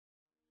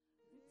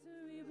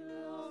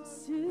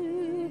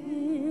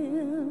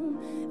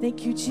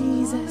Thank you,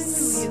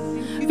 Jesus.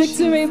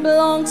 Victory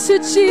belongs to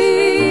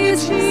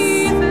Jesus.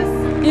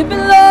 It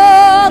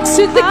belongs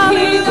to the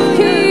King of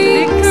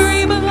Kings.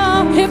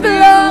 It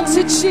belongs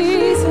to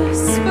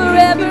Jesus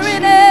forever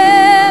and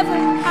ever.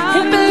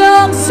 It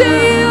belongs to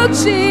you,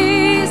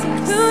 Jesus,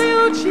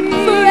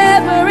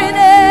 forever and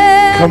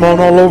ever. Come on,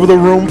 all over the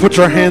room, put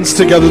your hands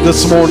together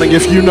this morning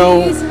if you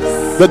know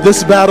that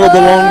this battle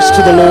belongs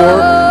to the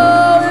Lord.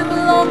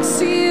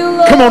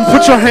 Come on,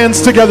 put your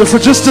hands together for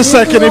just a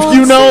second if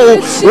you know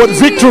what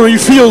victory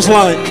feels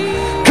like.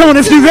 Come on,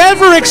 if you've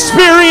ever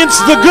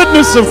experienced the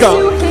goodness of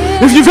God,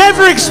 if you've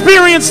ever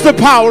experienced the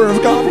power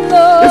of God,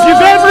 if you've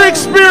ever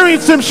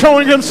experienced Him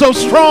showing Himself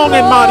strong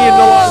and mighty in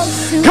your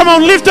life, come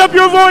on, lift up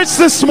your voice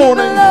this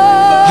morning.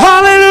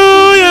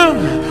 Hallelujah,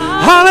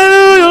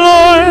 hallelujah,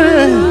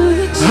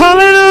 Lord,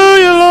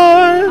 hallelujah, Lord.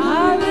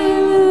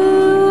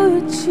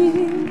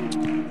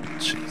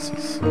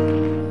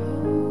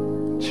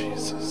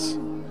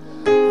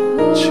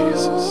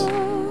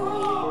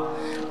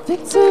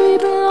 Victory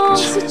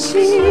belongs to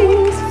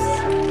Jesus.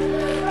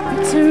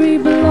 Victory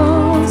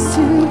belongs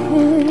to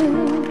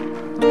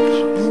Him.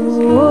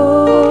 Oh,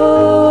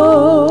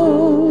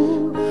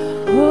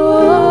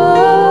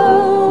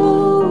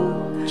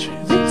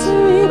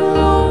 victory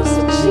belongs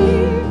to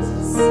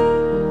Jesus.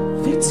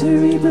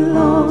 Victory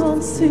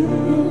belongs to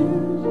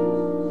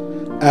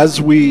Him.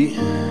 As we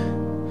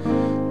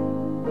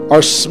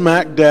are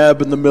smack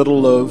dab in the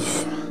middle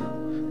of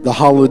the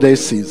holiday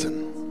season,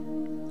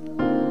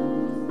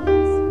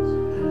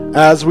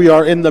 as we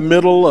are in the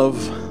middle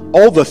of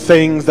all the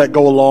things that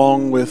go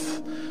along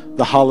with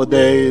the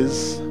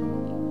holidays,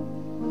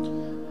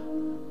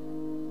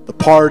 the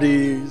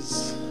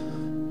parties,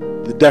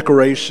 the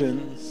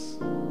decorations,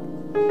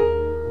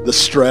 the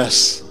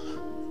stress.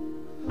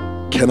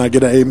 Can I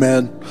get an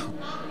amen?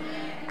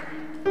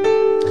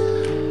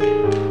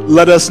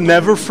 Let us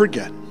never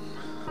forget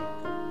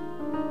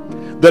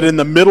that in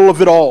the middle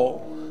of it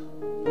all,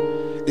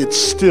 it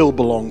still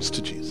belongs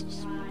to Jesus.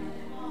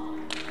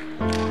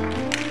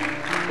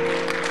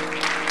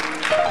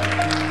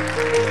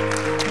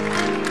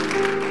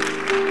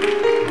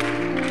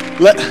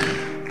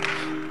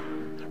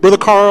 Brother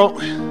Carl,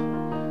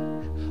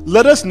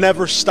 let us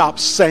never stop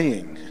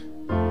saying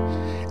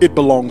it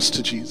belongs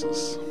to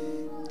Jesus.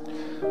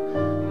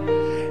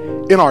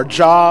 In our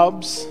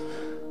jobs,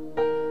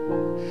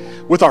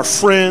 with our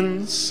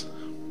friends,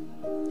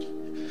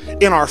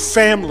 in our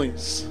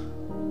families,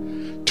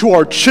 to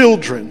our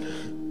children,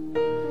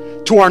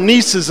 to our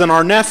nieces and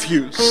our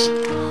nephews,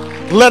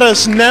 let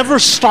us never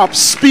stop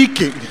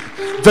speaking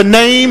the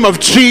name of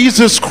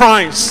Jesus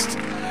Christ.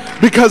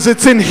 Because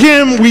it's in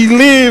Him we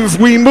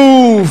live, we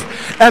move,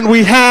 and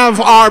we have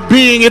our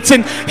being. It's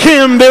in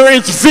Him there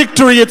is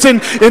victory. It's in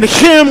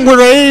Him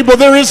we're able.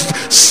 There is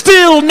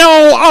still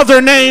no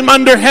other name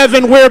under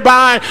heaven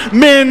whereby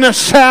men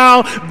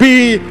shall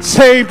be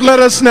saved. Let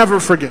us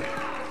never forget.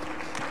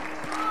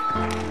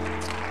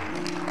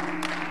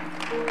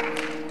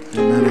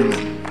 Amen,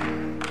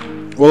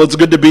 amen. Well, it's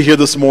good to be here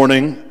this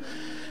morning.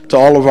 To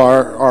all of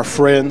our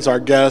friends, our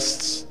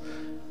guests.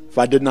 If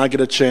I did not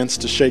get a chance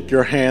to shake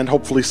your hand,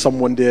 hopefully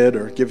someone did,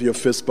 or give you a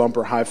fist bump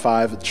or high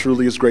five. It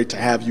truly is great to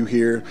have you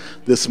here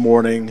this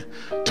morning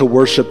to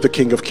worship the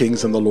King of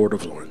Kings and the Lord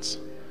of Lords.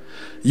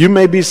 You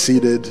may be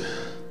seated.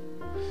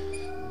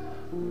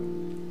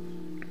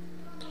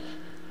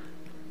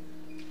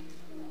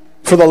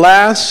 For the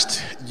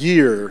last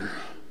year,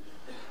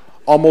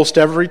 almost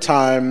every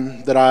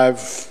time that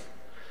I've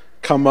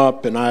come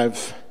up and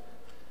I've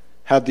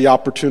had the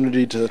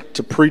opportunity to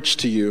preach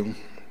to you,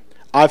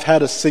 I've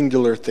had a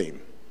singular theme.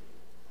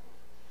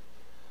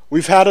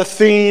 We've had a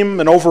theme,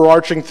 an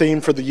overarching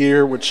theme for the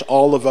year, which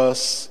all of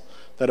us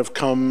that have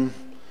come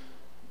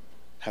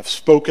have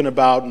spoken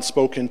about and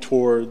spoken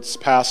towards.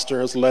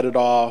 Pastor has led it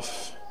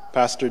off.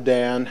 Pastor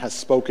Dan has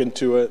spoken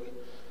to it.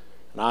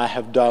 And I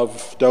have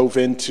dove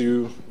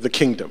into the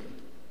kingdom.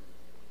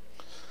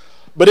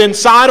 But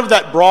inside of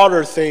that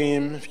broader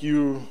theme, if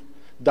you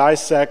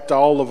dissect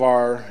all of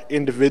our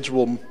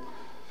individual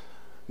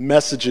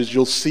messages,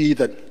 you'll see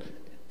that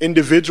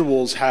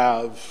individuals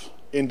have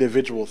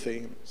individual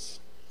themes.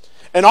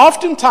 And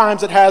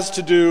oftentimes it has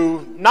to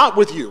do not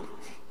with you,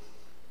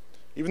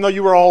 even though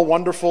you are all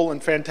wonderful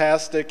and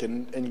fantastic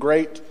and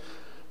great,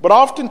 but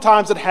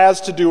oftentimes it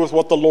has to do with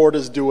what the Lord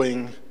is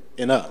doing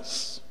in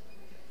us.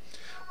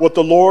 What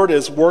the Lord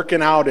is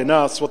working out in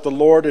us, what the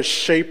Lord is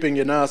shaping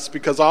in us,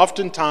 because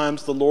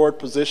oftentimes the Lord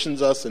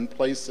positions us in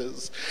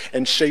places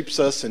and shapes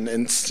us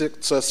and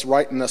sits us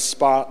right in a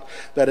spot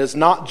that is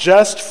not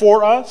just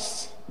for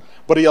us,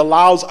 but He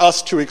allows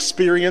us to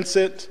experience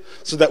it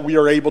so that we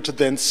are able to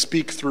then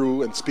speak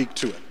through and speak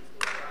to it.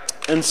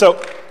 And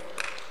so,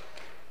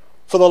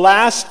 for the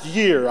last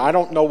year, I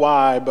don't know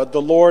why, but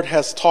the Lord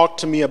has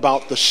talked to me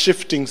about the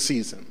shifting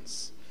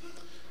seasons.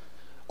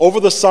 Over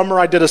the summer,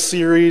 I did a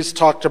series, it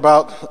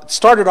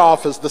started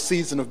off as the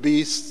season of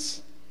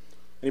beasts.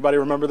 Anybody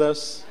remember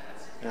this?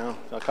 Yeah,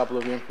 a couple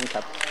of you?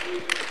 Okay.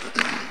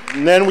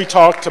 And then we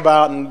talked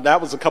about, and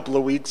that was a couple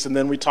of weeks, and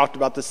then we talked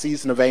about the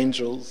season of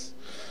angels.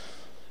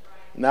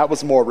 And that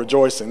was more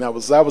rejoicing. That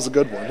was a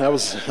good one. That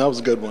was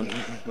a good one.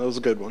 That was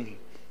a good one.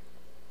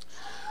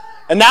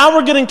 And now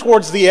we're getting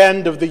towards the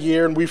end of the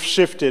year, and we've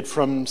shifted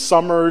from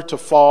summer to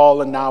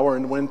fall, and now we're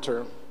in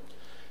winter.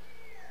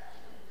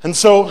 And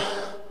so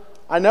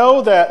I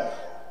know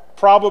that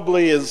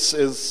probably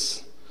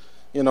is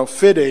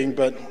fitting,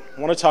 but I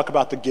want to talk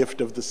about the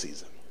gift of the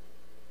season.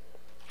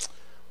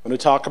 I'm going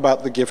to talk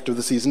about the gift of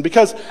the season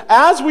because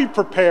as we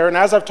prepare, and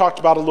as I've talked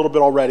about a little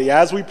bit already,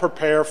 as we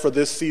prepare for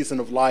this season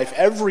of life,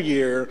 every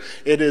year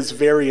it is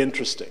very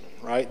interesting,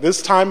 right?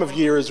 This time of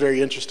year is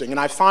very interesting. And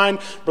I find,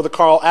 Brother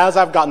Carl, as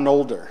I've gotten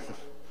older,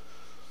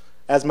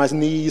 as my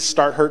knees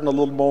start hurting a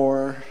little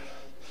more,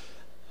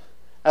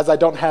 as I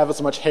don't have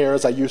as much hair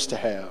as I used to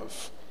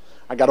have,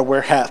 I got to wear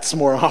hats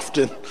more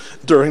often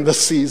during the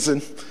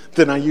season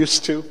than I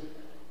used to.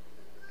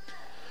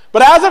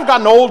 But as I've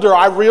gotten older,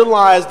 I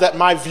realized that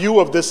my view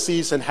of this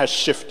season has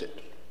shifted.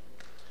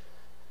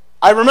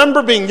 I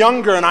remember being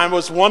younger and I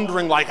was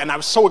wondering, and I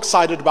was so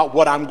excited about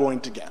what I'm going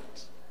to get.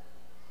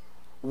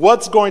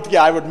 What's going to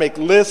get? I would make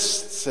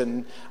lists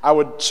and I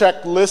would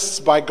check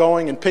lists by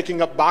going and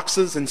picking up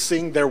boxes and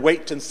seeing their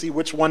weight and see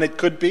which one it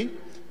could be.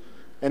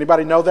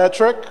 Anybody know that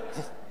trick?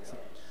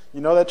 You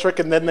know that trick?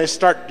 And then they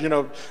start,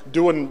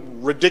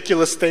 doing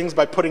ridiculous things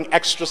by putting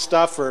extra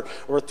stuff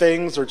or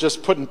things or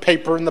just putting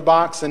paper in the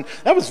box. And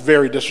that was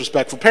very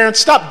disrespectful.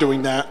 Parents, stop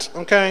doing that,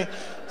 okay?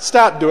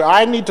 Stop doing it.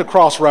 I need to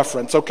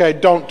cross-reference, okay?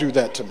 Don't do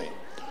that to me,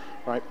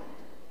 right?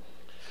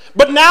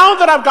 But now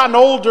that I've gotten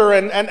older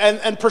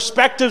and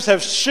perspectives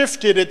have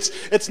shifted,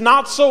 it's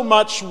not so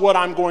much what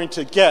I'm going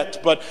to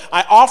get, but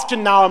I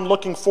often now am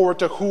looking forward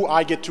to who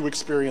I get to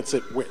experience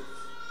it with.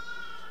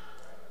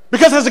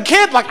 Because as a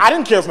kid, I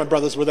didn't care if my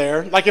brothers were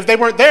there. If they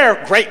weren't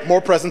there, great,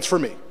 more presents for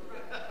me.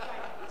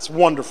 It's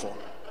wonderful.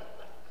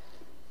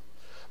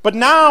 But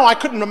now I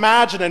couldn't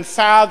imagine and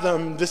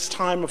fathom this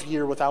time of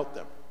year without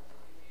them.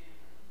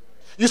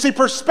 You see,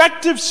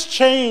 perspectives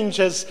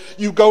change as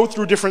you go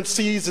through different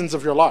seasons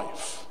of your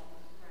life.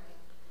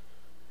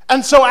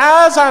 And so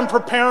as I'm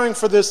preparing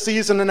for this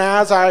season and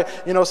as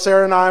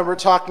Sarah and I were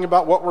talking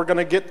about what we're going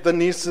to get the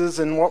nieces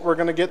and what we're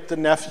going to get the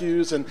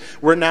nephews, and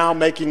we're now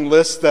making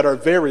lists that are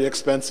very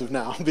expensive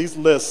now. These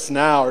lists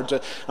now are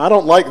just, I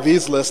don't like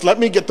these lists. Let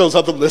me get those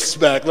other lists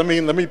back. Let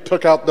me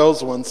pick out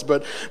those ones.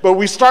 But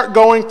we start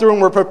going through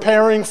and we're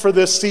preparing for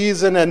this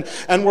season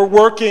and we're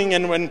working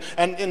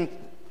and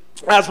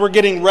as we're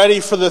getting ready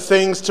for the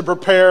things to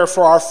prepare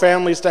for our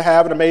families to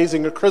have an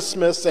amazing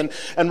Christmas, and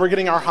we're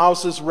getting our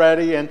houses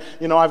ready, and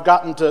I've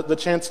gotten the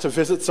chance to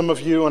visit some of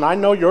you, and I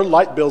know your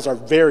light bills are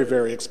very,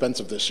 very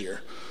expensive this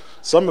year.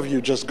 Some of you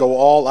just go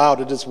all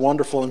out. It is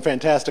wonderful and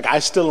fantastic. I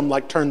still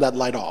am turn that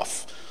light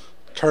off.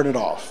 Turn it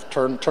off.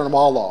 Turn them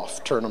all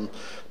off. Turn them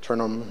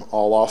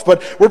all off.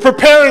 But we're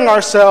preparing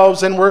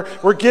ourselves and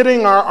we're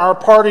getting our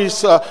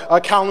parties'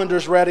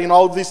 calendars ready and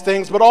all of these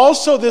things. But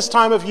also this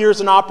time of year is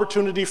an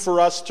opportunity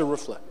for us to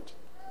reflect.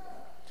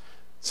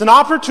 It's an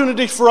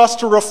opportunity for us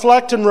to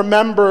reflect and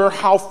remember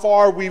how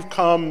far we've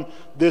come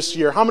this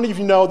year. How many of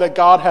you know that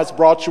God has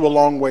brought you a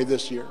long way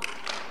this year?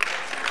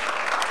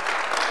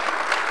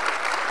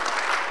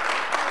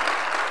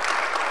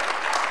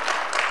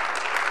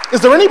 Is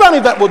there anybody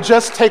that will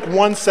just take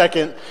 1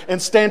 second and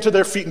stand to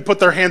their feet and put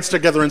their hands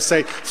together and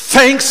say,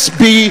 thanks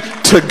be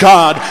to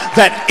God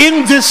that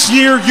in this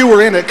year you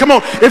were in it? Come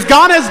on, if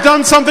God has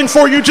done something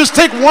for you, just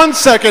take 1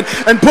 second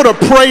and put a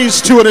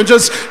praise to it and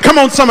just, come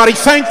on somebody,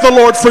 thank the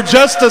Lord for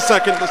just a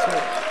second this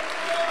morning.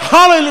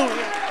 Hallelujah.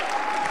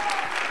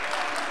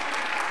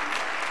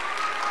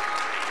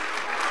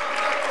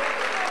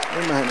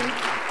 Amen.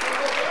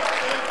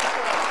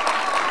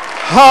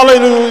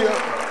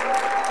 Hallelujah.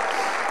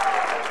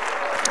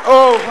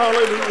 Oh,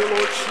 hallelujah,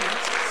 Lord Jesus.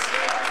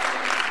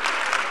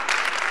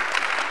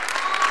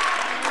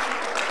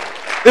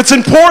 It's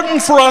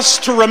important for us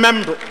to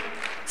remember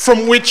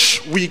from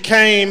which we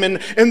came.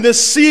 And in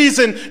this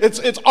season,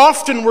 it's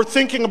often we're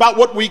thinking about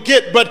what we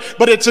get,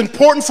 but it's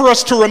important for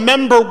us to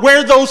remember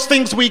where those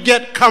things we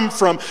get come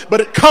from. But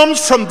it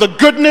comes from the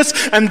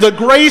goodness and the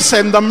grace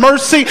and the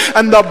mercy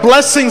and the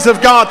blessings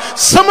of God.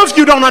 Some of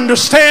you don't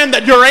understand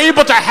that you're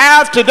able to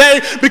have today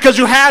because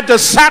you had to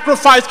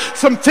sacrifice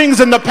some things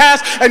in the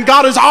past, and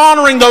God is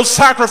honoring those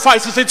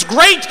sacrifices. It's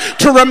great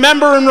to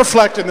remember and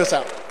reflect in this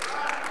hour.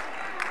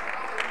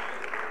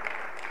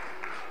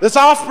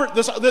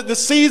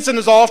 This season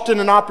is often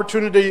an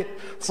opportunity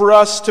for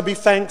us to be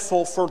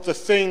thankful for the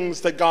things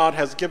that God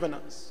has given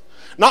us.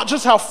 Not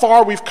just how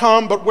far we've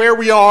come, but where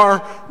we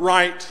are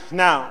right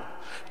now.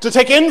 To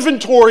take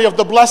inventory of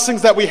the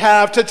blessings that we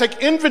have, to take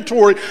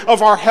inventory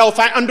of our health.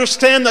 I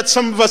understand that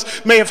some of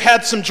us may have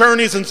had some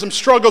journeys and some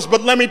struggles,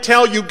 but let me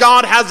tell you,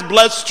 God has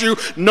blessed you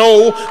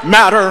no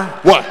matter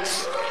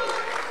what.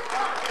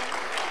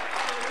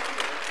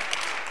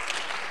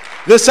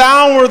 This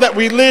hour that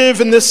we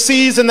live in, this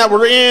season that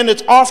we're in,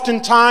 it's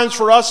oftentimes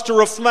for us to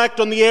reflect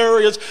on the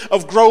areas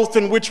of growth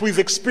in which we've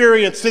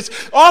experienced. It's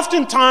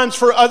oftentimes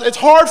for us, it's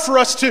hard for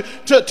us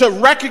to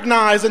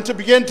recognize and to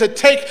begin to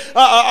take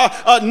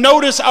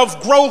notice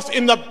of growth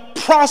in the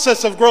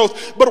process of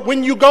growth. But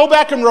when you go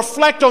back and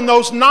reflect on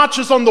those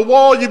notches on the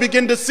wall, you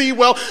begin to see,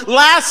 well,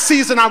 last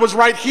season I was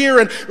right here,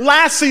 and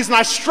last season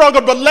I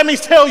struggled, but let me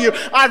tell you,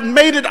 I've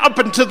made it up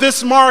into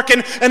this mark,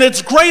 and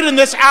it's great in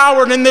this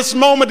hour and in this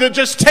moment to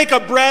just take a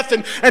breath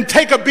and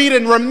take a beat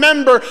and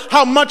remember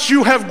how much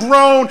you have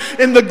grown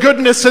in the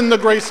goodness and the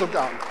grace of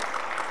God.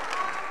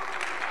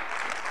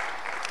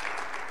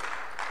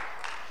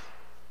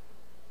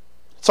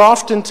 It's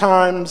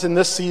oftentimes in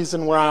this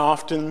season where I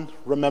often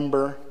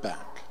remember back.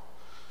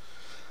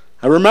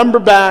 I remember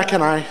back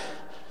and I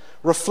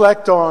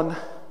reflect on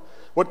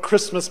what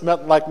Christmas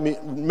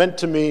meant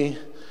to me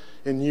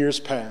in years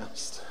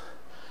past.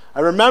 I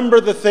remember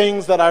the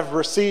things that I've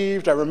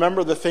received. I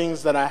remember the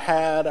things that I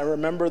had. I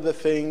remember the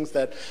things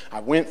that I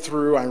went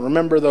through. I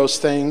remember those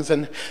things.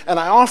 And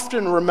I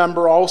often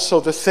remember also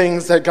the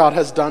things that God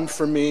has done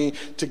for me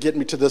to get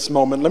me to this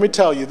moment. Let me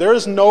tell you, there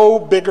is no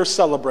bigger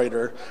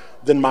celebrator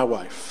than my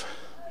wife.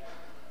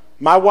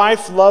 My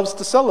wife loves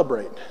to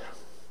celebrate.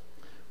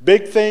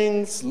 Big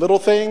things, little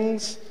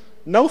things,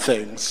 no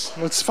things.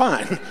 It's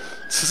fine. It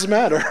doesn't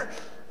matter.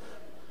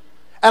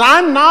 And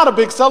I'm not a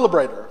big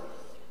celebrator.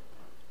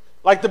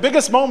 Like the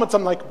biggest moments,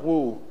 I'm like,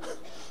 woo,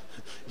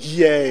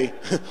 yay,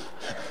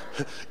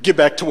 get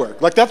back to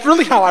work. Like that's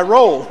really how I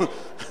roll.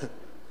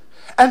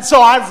 And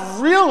so I've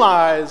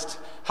realized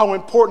how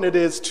important it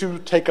is to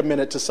take a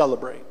minute to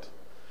celebrate.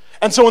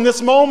 And so in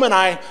this moment,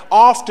 I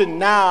often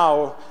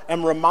now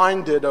am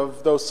reminded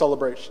of those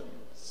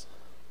celebrations.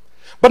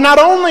 But not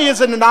only is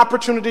it an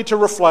opportunity to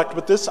reflect,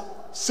 but this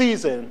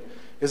season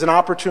is an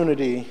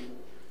opportunity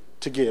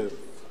to give.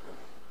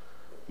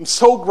 I'm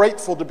so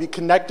grateful to be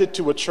connected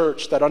to a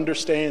church that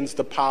understands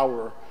the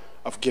power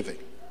of giving.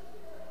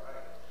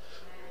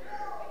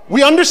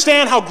 We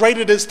understand how great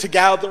it is to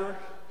gather.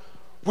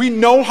 We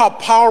know how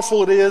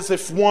powerful it is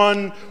if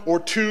one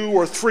or two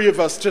or three of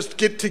us just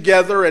get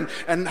together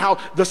and how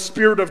the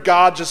Spirit of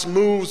God just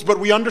moves. But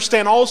we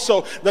understand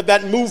also that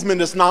that movement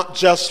is not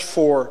just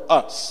for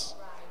us.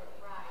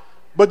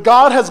 But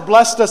God has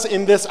blessed us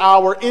in this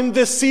hour, in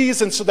this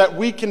season, so that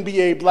we can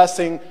be a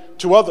blessing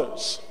to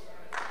others.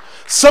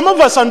 Some of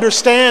us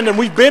understand, and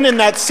we've been in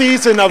that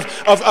season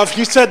of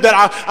he said that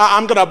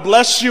I'm going to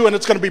bless you and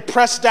it's going to be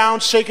pressed down,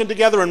 shaken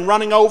together, and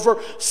running over.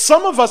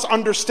 Some of us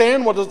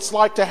understand what it's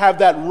like to have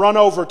that run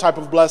over type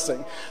of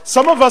blessing.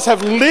 Some of us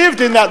have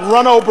lived in that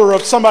run over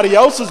of somebody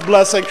else's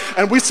blessing,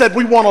 and we said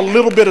we want a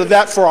little bit of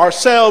that for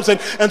ourselves.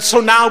 And so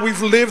now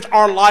we've lived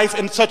our life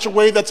in such a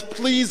way that's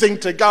pleasing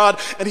to God,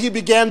 and he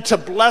began to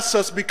bless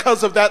us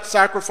because of that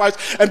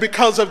sacrifice and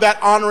because of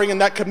that honoring and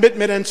that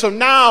commitment. And so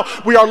now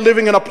we are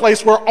living in a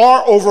place where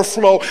our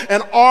overflow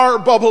and our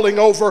bubbling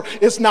over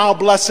is now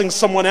blessing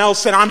someone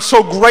else. And I'm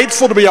so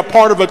grateful to be a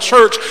part of a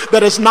church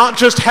that is not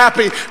just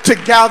happy to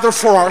gather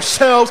for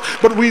ourselves,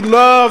 but we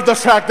love the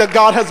fact that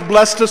God has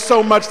blessed us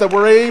so much that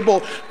we're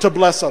able to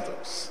bless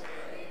others.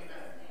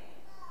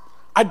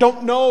 I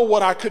don't know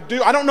what I could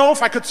do. I don't know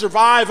if I could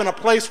survive in a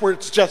place where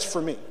it's just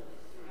for me.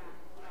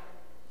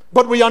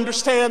 But we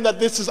understand that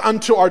this is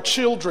unto our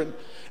children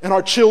and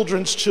our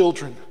children's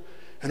children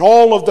and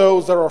all of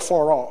those that are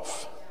far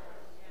off.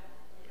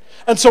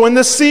 And so in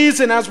this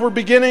season, as we're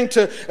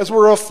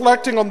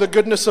reflecting on the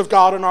goodness of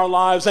God in our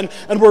lives, and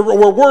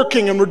we're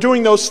working and we're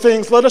doing those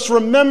things, let us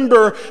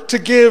remember to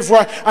give.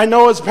 I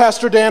know, as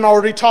Pastor Dan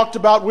already talked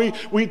about,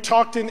 we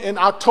talked in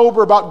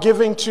October about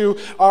giving to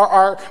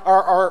our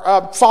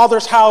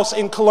Father's house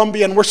in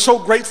Colombia, and we're so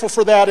grateful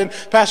for that. And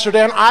Pastor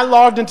Dan, I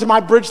logged into my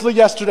Bridgely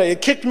yesterday.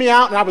 It kicked me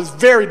out, and I was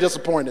very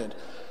disappointed.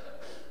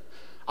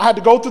 I had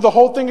to go through the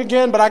whole thing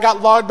again, but I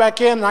got logged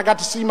back in and I got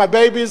to see my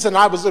babies, and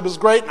it was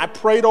great, and I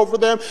prayed over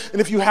them. And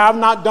if you have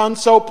not done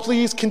so,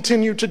 please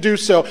continue to do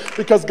so,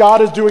 because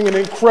God is doing an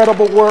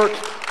incredible work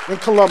in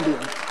Colombia.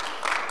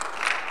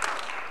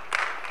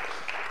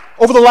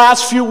 Over the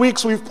last few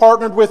weeks, we've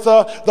partnered with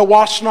the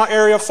Washtenaw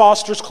Area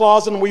Foster's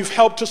Closet, and we've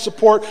helped to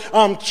support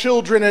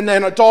children and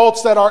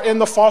adults that are in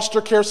the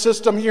foster care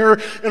system here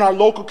in our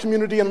local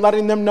community, and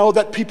letting them know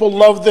that people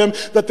love them,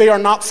 that they are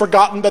not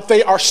forgotten, that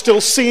they are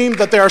still seen,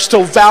 that they are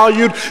still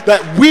valued,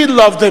 that we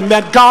love them,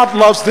 that God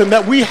loves them,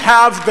 that we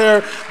have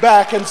their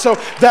back. And so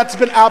that's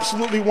been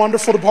absolutely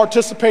wonderful to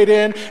participate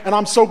in, and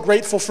I'm so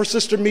grateful for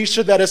Sister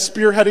Misha that is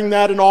spearheading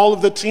that, and all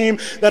of the team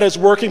that is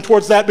working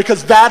towards that,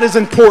 because that is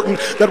important,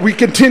 that we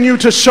continue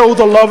to show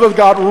the love of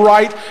God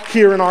right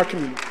here in our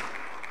community.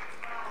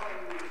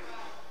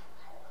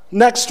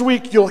 Next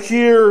week, you'll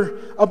hear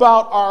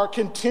about our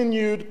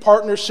continued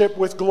partnership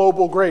with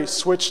Global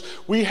Grace, which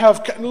we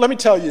have. Let me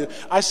tell you,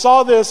 I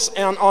saw this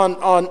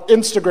on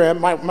Instagram.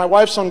 My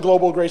wife's on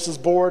Global Grace's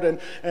board,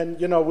 and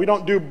you know, we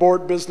don't do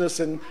board business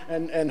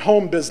and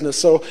home business,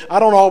 so I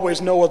don't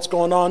always know what's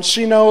going on.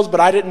 She knows, but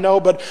I didn't know.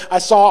 But I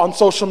saw on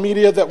social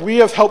media that we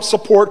have helped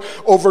support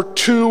over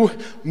 2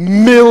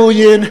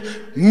 million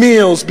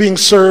meals being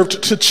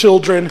served to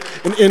children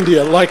in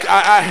India. Like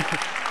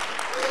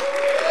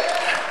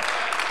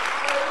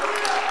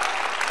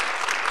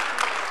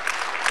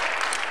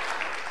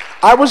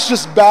I was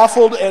just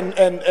baffled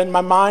and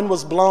my mind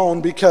was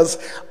blown because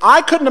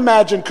I couldn't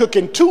imagine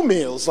cooking 2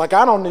 meals. Like,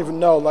 I don't even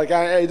know. Like,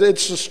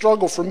 it's a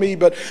struggle for me.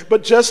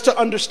 But just to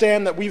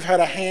understand that we've had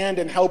a hand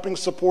in helping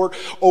support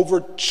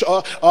over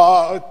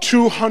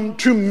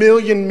 2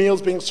 million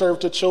meals being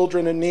served to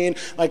children in need,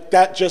 like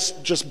that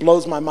just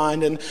blows my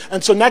mind.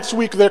 And so next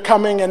week they're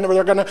coming and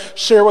they're going to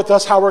share with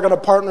us how we're going to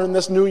partner in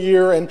this new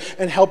year and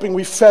helping.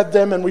 We fed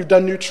them and we've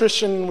done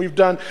nutrition, we've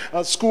done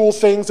school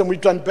things, and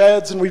we've done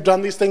beds, and we've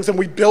done these things, and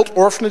we built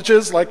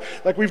orphanages. Like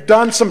we've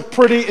done some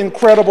pretty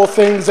incredible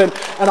things, and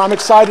I'm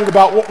excited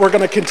about what we're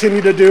going to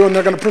continue to do, and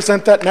they're going to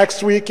present that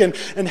next week and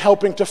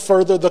helping to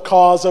further the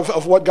cause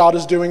of what God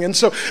is doing. And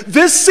so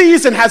this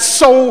season has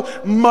so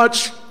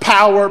much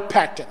power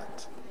packed in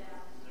it.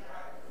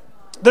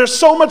 There's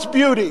so much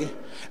beauty,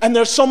 and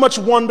there's so much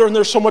wonder, and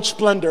there's so much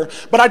splendor,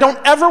 but I don't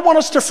ever want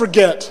us to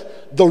forget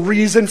the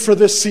reason for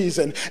this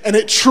season, and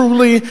it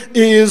truly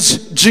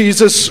is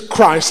Jesus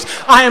Christ.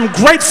 I am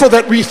grateful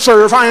that we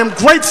serve. I am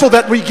grateful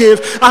that we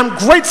give. I'm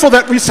grateful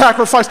that we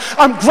sacrifice.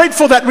 I'm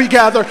grateful that we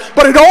gather,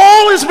 but it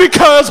all is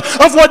because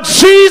of what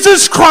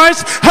Jesus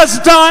Christ has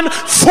done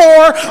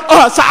for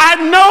us. I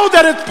know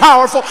that it's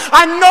powerful.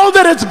 I know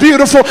that it's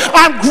beautiful.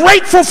 I'm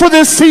grateful for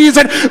this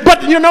season,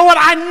 but you know what?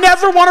 I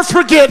never want to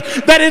forget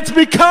that it's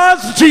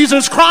because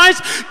Jesus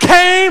Christ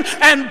came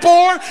and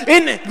bore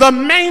in the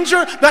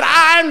manger that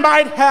I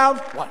might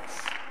have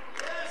life.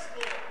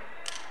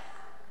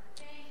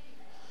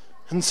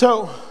 And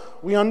so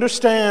we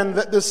understand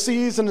that this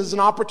season is an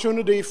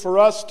opportunity for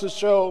us to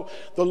show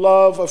the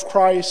love of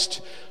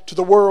Christ to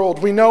the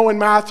world. We know in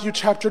Matthew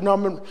chapter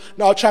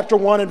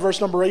 1 and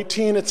verse number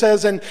 18, it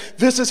says, and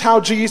this is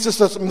how Jesus,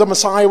 the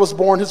Messiah, was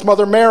born. His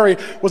mother Mary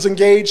was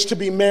engaged to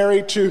be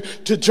married to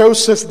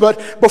Joseph.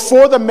 But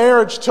before the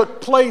marriage took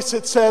place,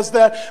 it says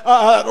that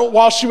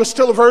while she was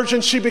still a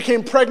virgin, she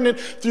became pregnant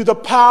through the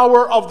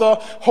power of the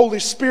Holy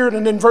Spirit.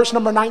 And in verse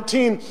number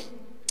 19,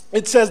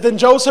 it says, then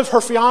Joseph,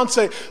 her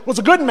fiance, was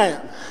a good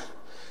man.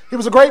 He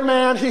was a great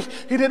man. He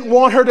didn't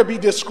want her to be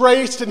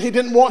disgraced, and he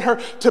didn't want her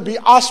to be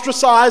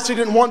ostracized. He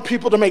didn't want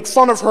people to make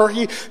fun of her.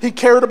 He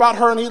cared about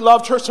her and he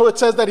loved her. So it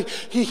says that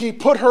he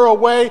put her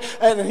away,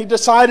 and he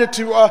decided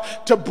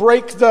to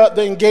break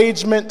the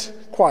engagement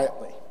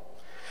quietly.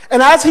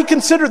 And as he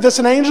considered this,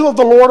 an angel of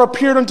the Lord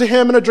appeared unto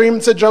him in a dream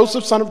and said,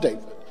 Joseph, son of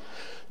David,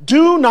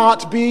 do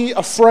not be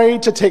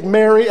afraid to take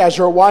Mary as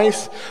your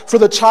wife, for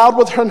the child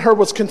within her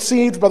was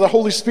conceived by the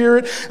Holy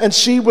Spirit, and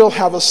she will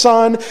have a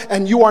son,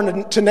 and you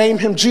are to name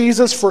him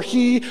Jesus, for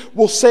he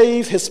will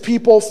save his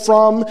people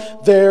from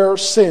their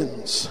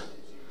sins.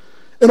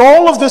 And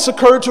all of this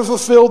occurred to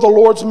fulfill the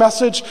Lord's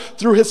message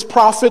through his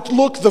prophet.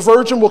 Look, the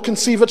virgin will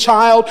conceive a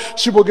child.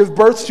 She will give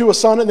birth to a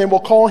son, and they will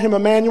call him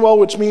Emmanuel,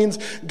 which means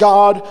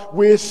God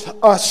with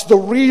us. The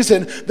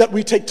reason that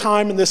we take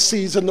time in this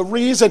season, the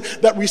reason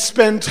that we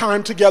spend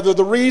time together,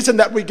 the reason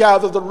that we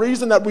gather, the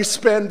reason that we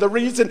spend, the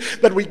reason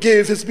that we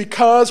give is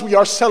because we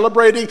are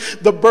celebrating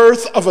the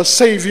birth of a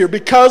Savior,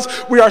 because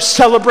we are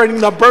celebrating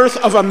the birth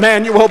of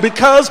Emmanuel,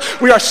 because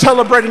we are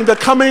celebrating the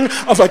coming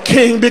of a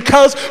King,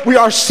 because we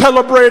are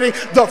celebrating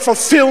the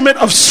fulfillment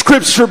of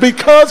Scripture,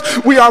 because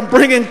we are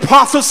bringing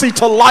prophecy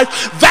to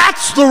life.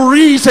 That's the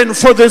reason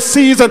for this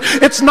season.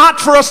 It's not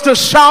for us to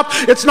shout,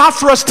 it's not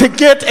for us to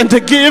get and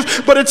to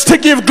give, but it's to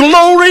give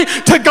glory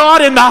to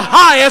God in the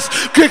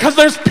highest, because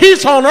there's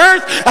peace on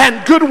earth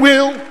and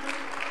goodwill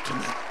to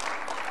men.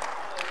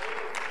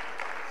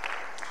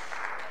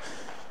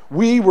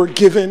 We were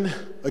given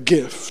a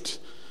gift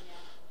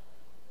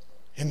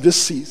in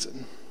this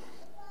season.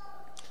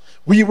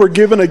 We were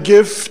given a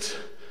gift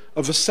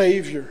of a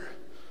Savior.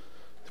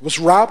 Was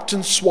wrapped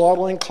in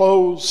swaddling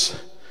clothes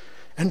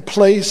and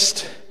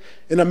placed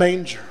in a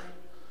manger.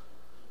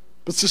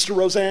 But Sister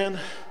Roseanne,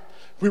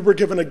 we were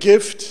given a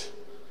gift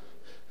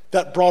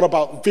that brought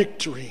about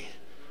victory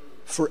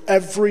for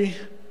every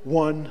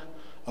one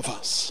of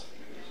us.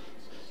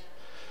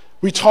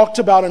 We talked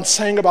about and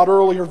sang about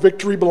earlier,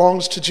 victory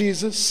belongs to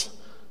Jesus.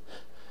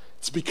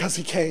 It's because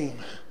he came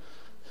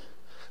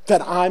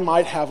that I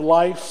might have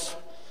life,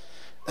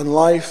 and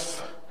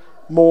life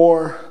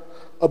more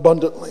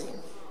abundantly.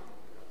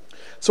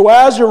 So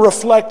as you're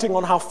reflecting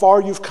on how far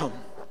you've come,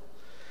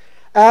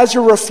 as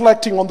you're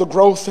reflecting on the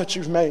growth that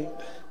you've made,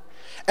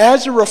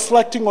 as you're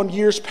reflecting on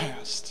years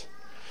past,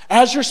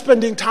 as you're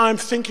spending time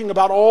thinking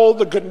about all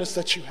the goodness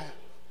that you have,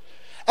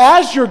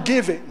 as you're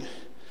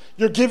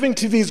giving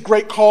to these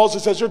great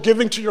causes, as you're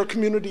giving to your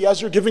community, as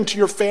you're giving to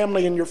your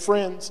family and your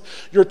friends,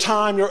 your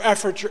time, your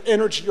effort, your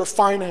energy, your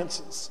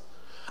finances,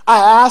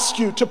 I ask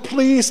you to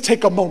please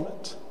take a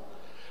moment.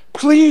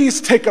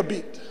 Please take a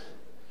beat.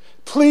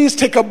 Please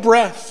take a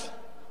breath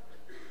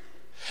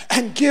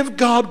and give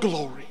God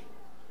glory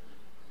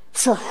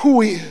for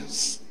who he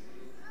is,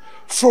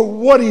 for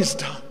what he's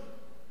done.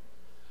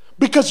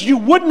 Because you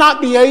would not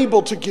be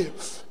able to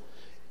give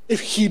if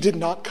he did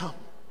not come.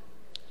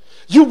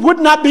 You would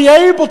not be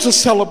able to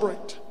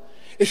celebrate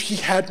if he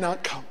had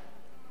not come.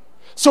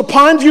 So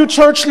Pineview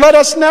Church, let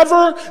us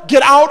never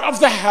get out of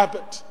the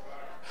habit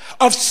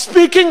of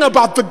speaking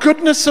about the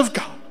goodness of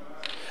God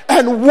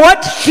and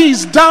what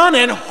he's done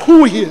and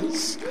who he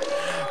is.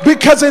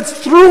 Because it's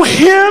through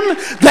him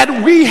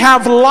that we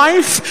have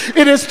life.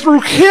 It is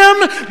through him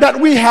that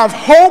we have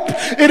hope.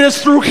 It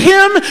is through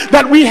him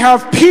that we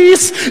have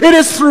peace. It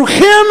is through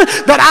him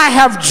that I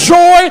have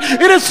joy.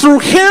 It is through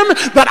him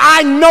that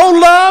I know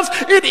love.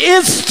 It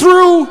is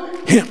through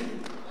him.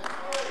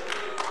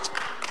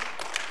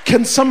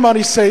 Can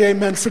somebody say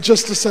amen for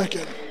just a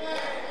second?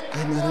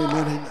 Amen,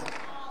 amen, amen.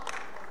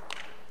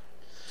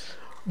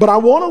 But I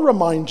want to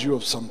remind you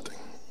of something.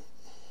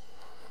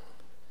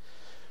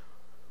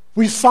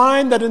 We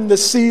find that in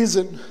this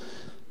season,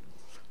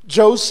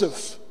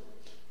 Joseph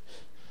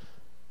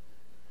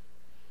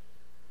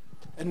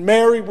and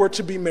Mary were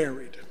to be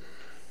married.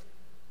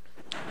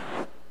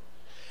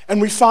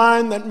 And we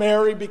find that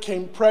Mary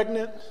became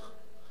pregnant.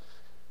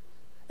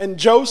 And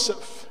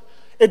Joseph,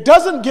 it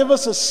doesn't give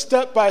us a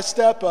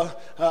step-by-step,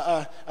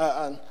 a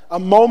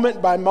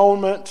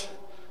moment-by-moment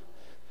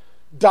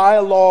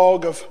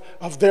dialogue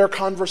of their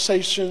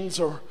conversations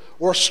or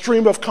a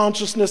stream of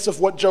consciousness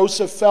of what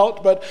Joseph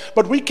felt,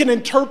 but we can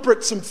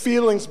interpret some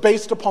feelings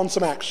based upon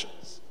some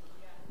actions.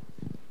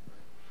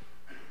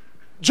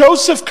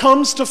 Joseph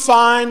comes to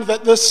find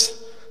that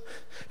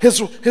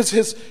his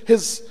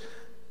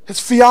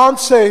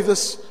fiance,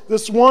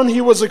 this one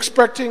he was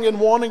expecting and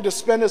wanting to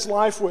spend his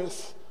life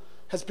with,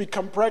 has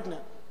become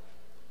pregnant.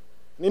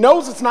 And he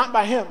knows it's not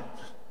by him.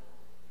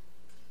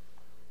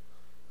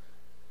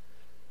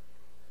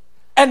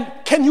 And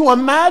can you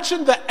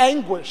imagine the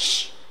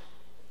anguish,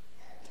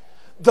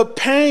 the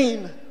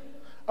pain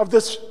of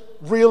this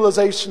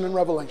realization and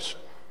revelation?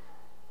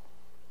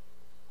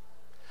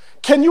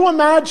 Can you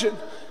imagine?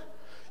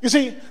 You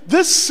see,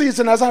 this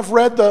season, as I've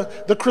read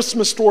the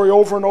Christmas story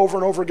over and over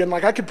and over again,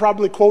 like I could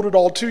probably quote it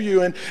all to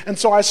you, and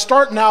so I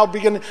start now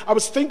beginning, I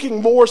was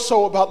thinking more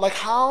so about like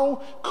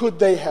how could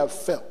they have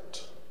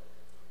felt?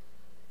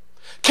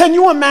 Can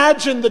you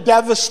imagine the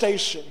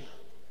devastation?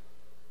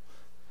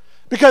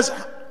 Because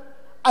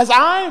as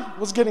I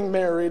was getting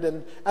married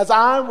and as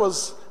I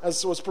was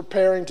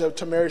preparing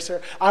to marry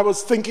Sarah, I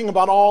was thinking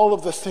about all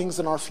of the things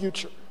in our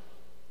future.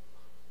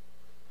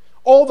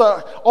 All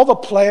the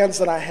plans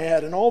that I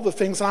had and all the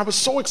things, and I was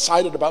so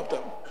excited about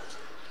them.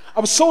 I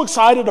was so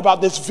excited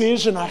about this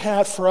vision I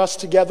had for us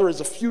together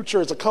as a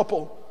future, as a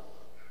couple.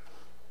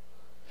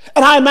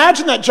 And I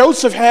imagine that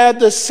Joseph had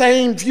this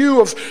same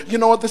view of, you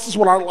know what, this is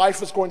what our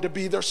life is going to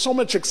be. There's so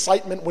much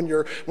excitement when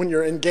you're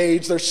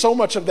engaged. There's so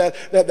much of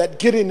that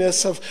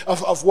giddiness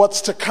of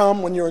what's to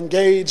come when you're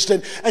engaged.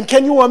 And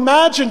can you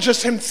imagine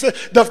just him,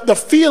 the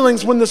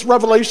feelings when this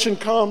revelation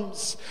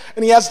comes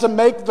and he has to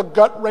make the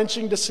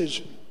gut-wrenching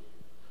decision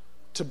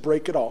to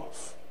break it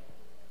off?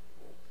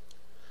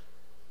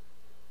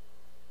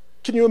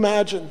 Can you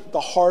imagine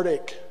the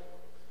heartache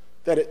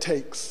that it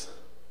takes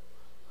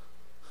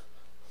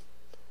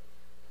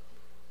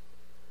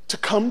to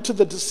come to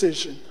the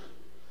decision?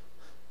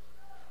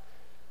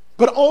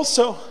 But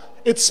also,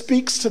 it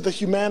speaks to the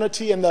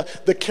humanity and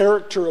the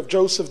character of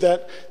Joseph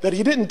that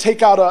he didn't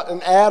take out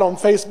an ad on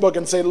Facebook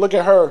and say, look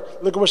at her,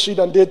 look at what she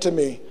done did to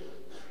me.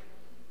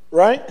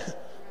 Right?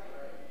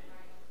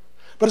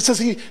 But it says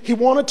he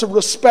wanted to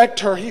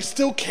respect her. He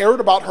still cared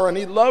about her and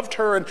he loved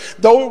her. And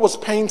though it was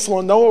painful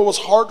and though it was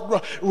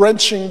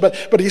heart-wrenching,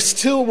 but he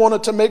still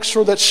wanted to make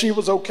sure that she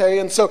was okay.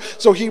 And so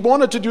he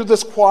wanted to do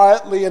this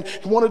quietly and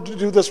he wanted to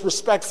do this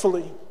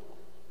respectfully.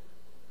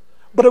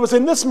 But it was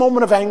in this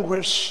moment of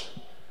anguish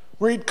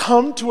where he'd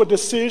come to a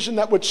decision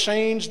that would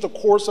change the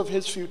course of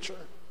his future,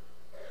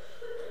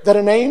 that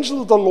an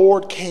angel of the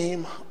Lord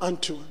came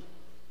unto him.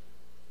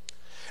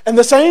 And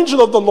this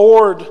angel of the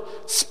Lord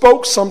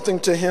spoke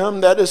something to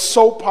him that is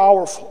so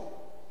powerful.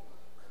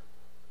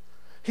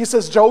 He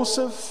says,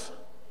 Joseph,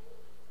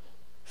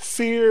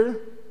 fear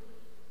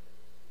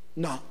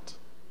not.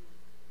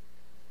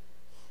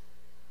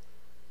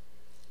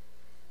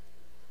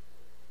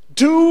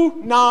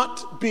 Do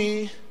not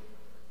be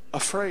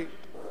afraid.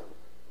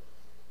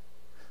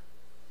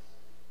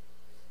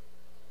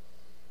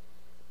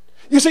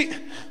 You see,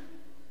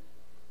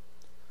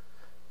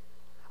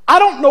 I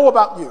don't know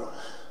about you,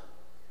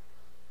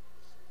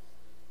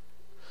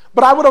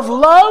 but I would have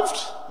loved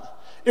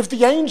if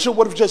the angel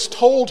would have just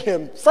told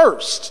him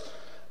first,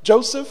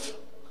 Joseph,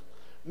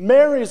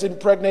 Mary is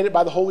impregnated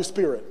by the Holy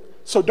Spirit,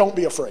 so don't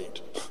be afraid.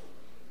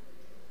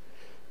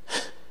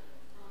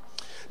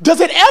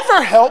 Does it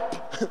ever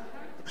help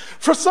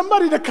for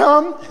somebody to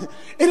come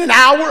in an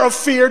hour of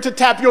fear to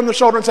tap you on the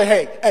shoulder and say,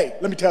 hey,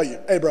 let me tell you,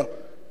 hey bro,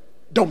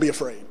 don't be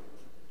afraid.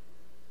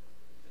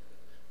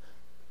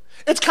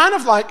 It's kind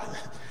of like,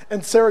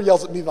 and Sarah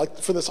yells at me like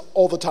for this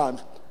all the time,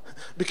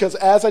 because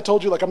as I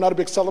told you, like I'm not a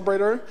big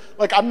celebrator.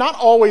 Like I'm not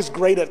always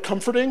great at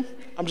comforting.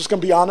 I'm just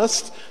gonna be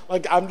honest.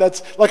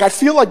 I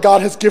feel like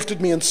God has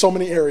gifted me in so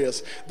many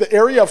areas. The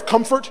area of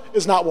comfort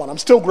is not one. I'm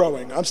still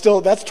growing. That's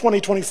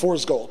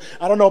 2024's goal.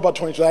 I don't know about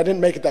 2023. I didn't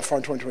make it that far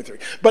in 2023.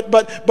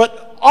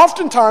 But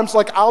oftentimes,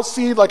 like I'll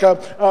see like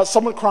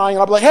someone crying,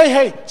 and I'll be like,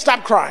 hey,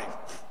 stop crying.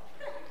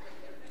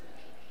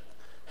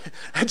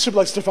 And she'll be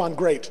like, Stephan,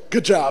 great,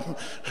 good job,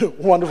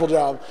 wonderful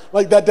job.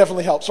 Like, that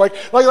definitely helps, right?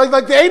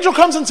 Like the angel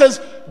comes and says,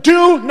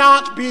 do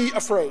not be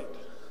afraid.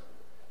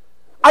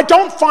 I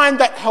don't find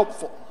that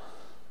helpful.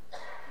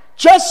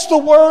 Just the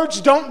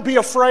words, don't be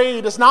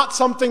afraid, is not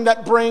something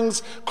that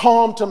brings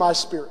calm to my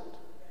spirit.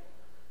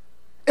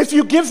 If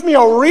you give me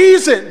a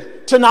reason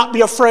to not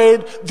be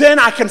afraid, then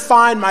I can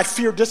find my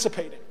fear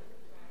dissipating.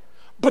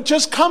 But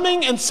just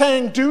coming and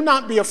saying, do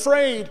not be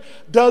afraid,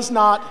 does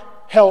not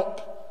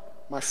help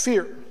my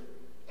fear.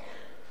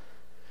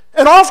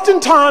 And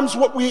oftentimes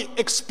what we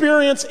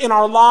experience in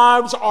our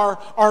lives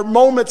are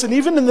moments, and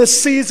even in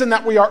this season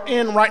that we are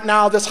in right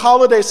now, this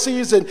holiday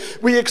season,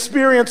 we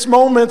experience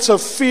moments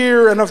of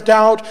fear and of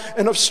doubt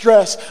and of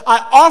stress.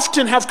 I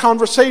often have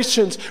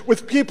conversations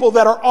with people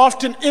that are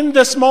often in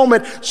this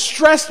moment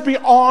stressed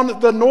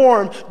beyond the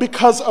norm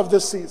because of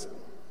this season.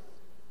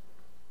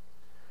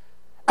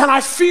 And I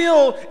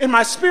feel in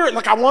my spirit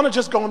like I want to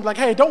just go and be like,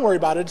 hey, don't worry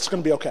about it, it's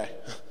going to be okay.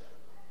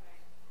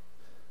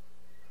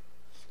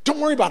 Don't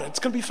worry about it, it's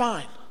going to be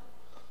fine.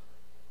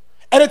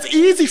 And it's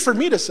easy for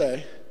me to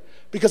say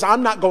because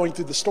I'm not going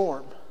through the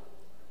storm.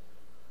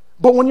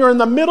 But when you're in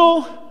the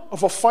middle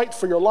of a fight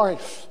for your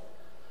life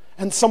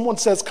and someone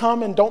says,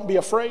 come and don't be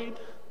afraid,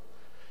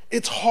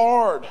 it's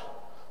hard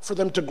for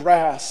them to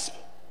grasp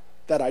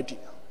that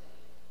idea.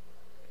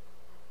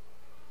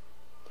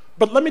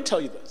 But let me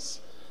tell you this.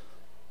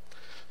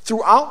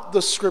 Throughout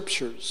the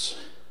scriptures,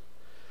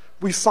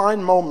 we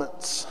find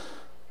moments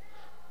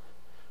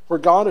where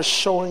God is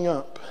showing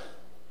up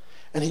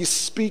and he's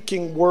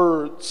speaking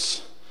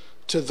words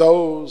to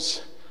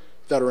those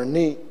that are in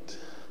need.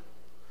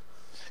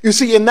 You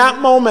see, in that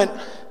moment,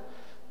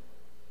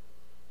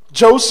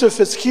 Joseph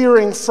is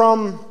hearing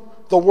from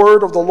the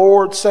word of the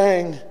Lord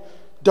saying,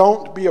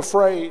 don't be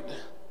afraid.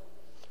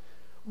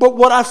 But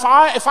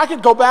if I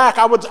could go back,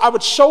 I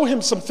would show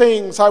him some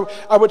things.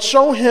 I would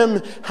show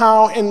him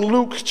how in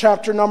Luke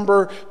chapter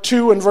number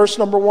 2 and verse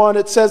number 1,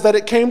 it says that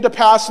it came to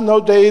pass in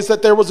those days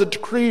that there was a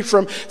decree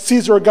from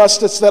Caesar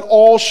Augustus that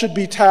all should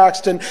be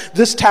taxed. And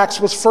this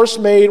tax was first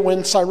made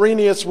when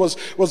Cyrenius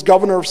was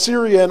governor of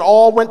Syria, and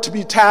all went to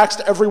be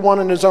taxed, everyone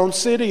in his own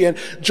city. And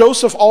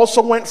Joseph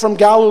also went from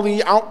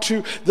Galilee out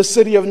to the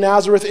city of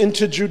Nazareth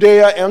into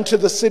Judea and to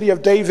the city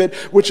of David,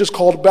 which is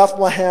called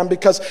Bethlehem,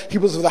 because he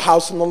was of the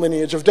house and the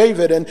lineage of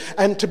David,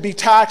 and to be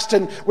taxed,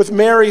 and with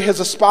Mary his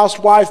espoused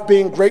wife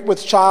being great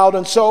with child.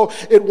 And so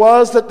it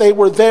was that they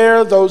were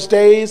there those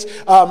days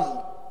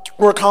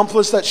were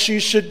accomplished that she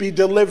should be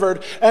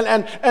delivered.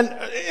 And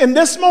in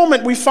this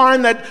moment we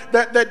find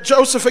that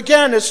Joseph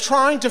again is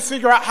trying to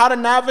figure out how to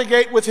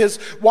navigate with his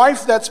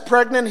wife that's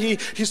pregnant.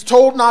 He's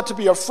told not to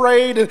be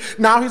afraid, and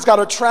now he's got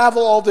to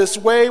travel all this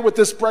way with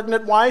this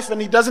pregnant wife, and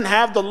he doesn't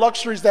have the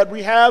luxuries that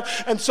we have.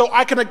 And so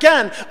I can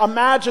again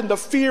imagine the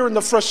fear and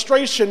the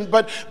frustration,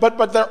 but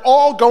they're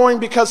all going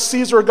because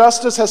Caesar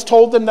Augustus has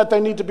told them that they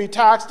need to be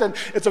taxed, and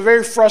it's a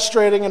very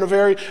frustrating and a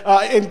very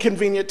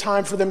inconvenient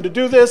time for them to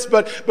do this,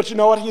 but you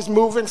know what, he's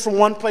moving from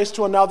one place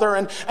to another.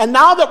 And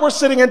now that we're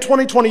sitting in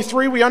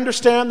 2023, we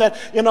understand that,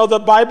 you know, the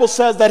Bible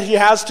says that he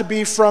has to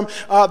be from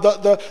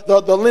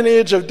the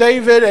lineage of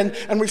David,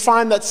 and we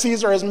find that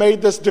Caesar has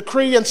made this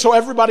decree, and so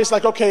everybody's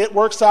like, okay, it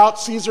works out,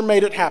 Caesar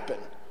made it happen.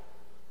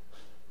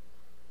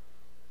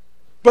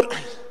 But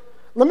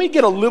let me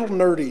get a little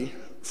nerdy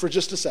for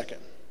just a second.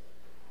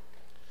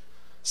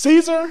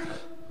 Caesar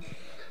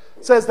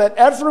says that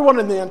everyone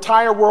in the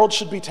entire world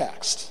should be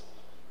taxed,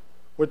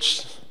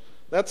 which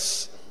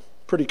that's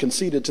pretty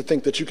conceited to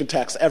think that you can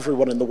tax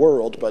everyone in the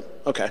world,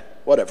 but okay,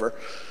 whatever.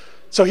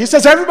 So he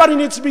says everybody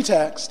needs to be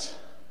taxed,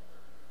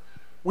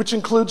 which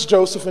includes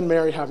Joseph and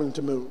Mary having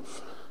to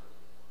move.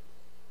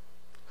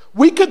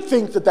 We could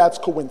think that that's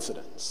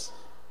coincidence,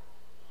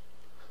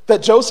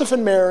 that Joseph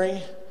and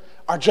Mary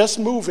are just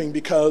moving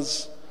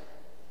because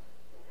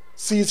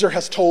Caesar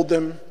has told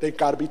them they've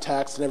got to be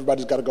taxed and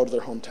everybody's got to go to their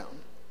hometown.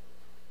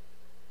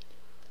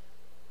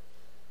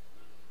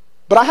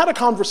 But I had a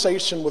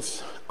conversation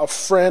with a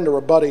friend or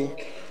a buddy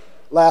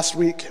last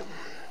week,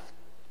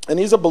 and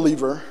he's a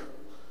believer,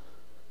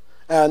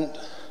 and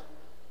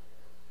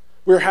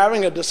we were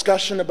having a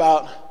discussion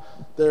about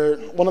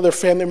one of their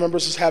family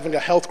members is having a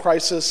health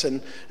crisis,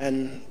 and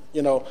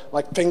you know,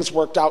 like things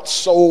worked out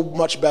so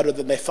much better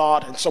than they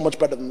thought and so much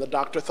better than the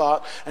doctor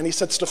thought. And he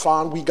said,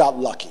 Stephan, we got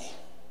lucky.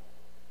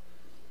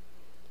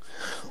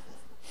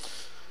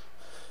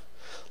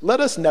 Let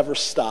us never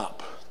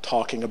stop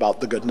talking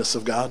about the goodness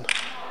of God.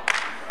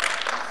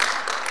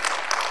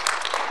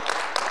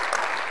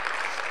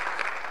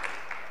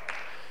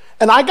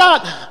 And I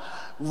got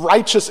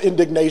righteous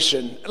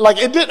indignation. Like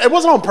it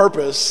wasn't on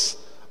purpose.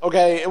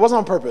 Okay, it wasn't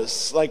on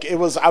purpose. Like I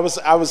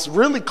was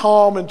really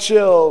calm and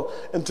chill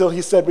until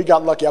he said we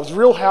got lucky. I was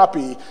real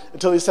happy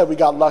until he said we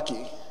got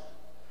lucky.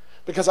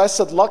 Because I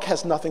said luck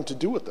has nothing to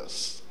do with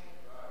this.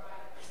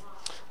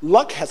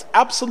 Luck has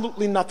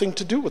absolutely nothing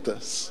to do with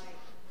this.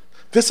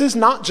 This is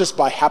not just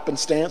by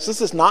happenstance.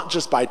 This is not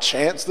just by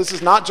chance. This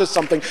is not just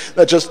something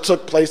that just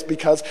took place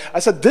because. I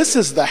said, this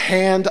is the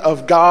hand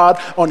of God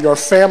on your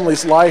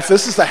family's life.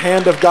 This is the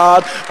hand of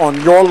God on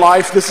your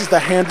life. This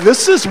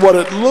is what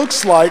it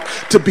looks like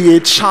to be a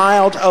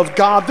child of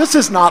God. This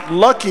is not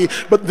lucky,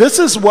 but this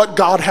is what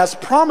God has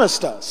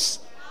promised us.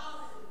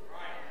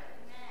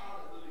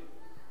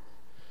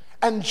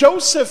 And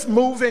Joseph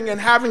moving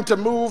and having to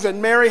move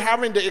and Mary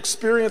having to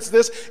experience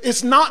this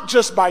is not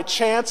just by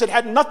chance. It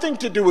had nothing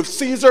to do with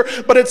Caesar,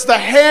 but it's the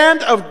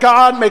hand of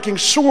God making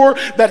sure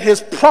that his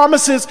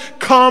promises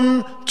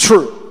come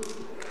true.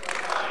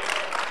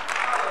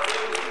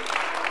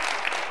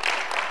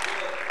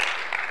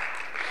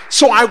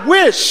 So I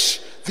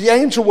wish the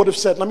angel would have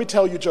said, let me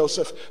tell you,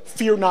 Joseph,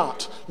 fear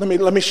not.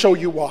 Let me show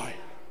you why.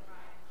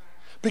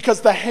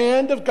 Because the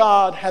hand of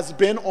God has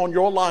been on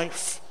your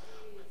life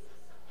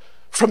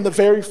from the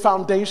very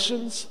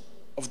foundations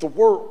of the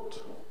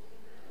world.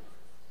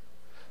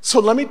 So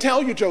let me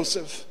tell you,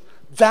 Joseph,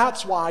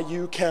 that's why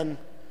you can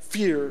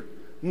fear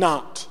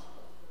not.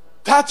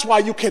 That's why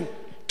you can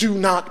do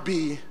not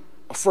be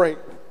afraid.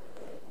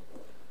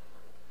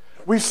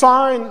 We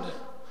find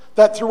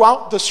that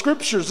throughout the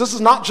scriptures, this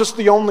is not just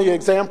the only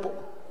example.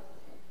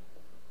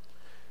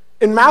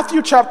 In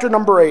Matthew chapter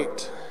number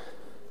 8,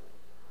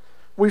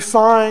 we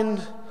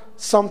find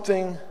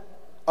something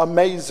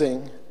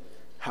amazing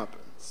happen.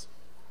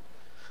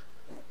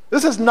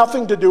 This has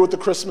nothing to do with the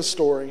Christmas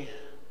story,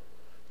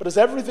 but has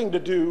everything to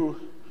do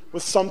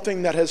with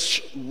something that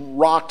has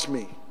rocked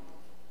me.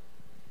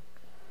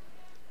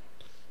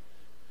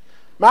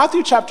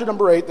 Matthew chapter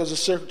number 8, there's a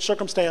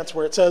circumstance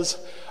where it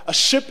says a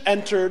ship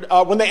entered.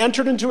 When they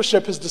entered into a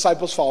ship, his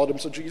disciples followed him.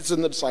 So Jesus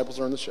and the disciples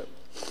are in the ship.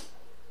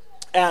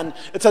 And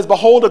it says,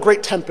 behold, a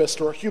great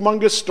tempest or a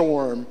humongous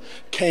storm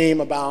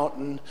came about,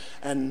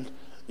 and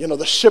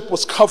the ship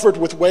was covered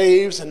with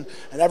waves and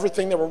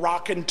everything. They were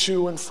rocking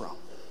to and from.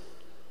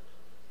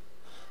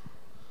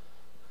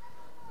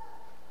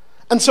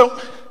 And so,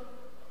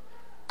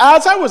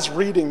 as I was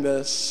reading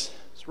this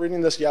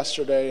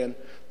yesterday and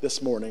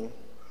this morning,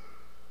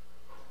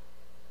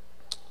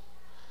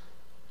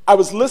 I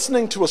was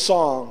listening to a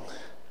song.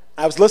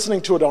 I was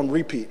listening to it on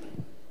repeat.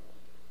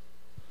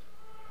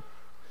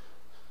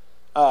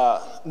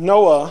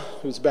 Noah,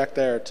 who's back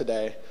there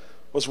today,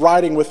 was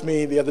riding with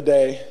me the other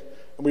day.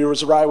 And we were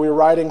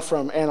riding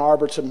from Ann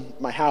Arbor to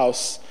my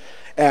house,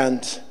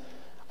 and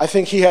I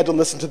think he had to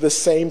listen to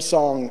this same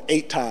song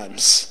 8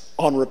 times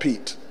on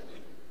repeat.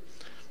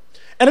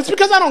 And it's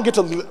because I don't get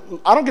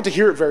to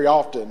hear it very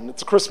often.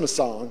 It's a Christmas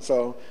song,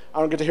 so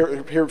I don't get to hear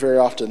it very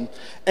often.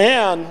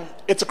 And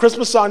it's a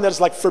Christmas song that is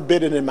like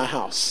forbidden in my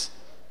house.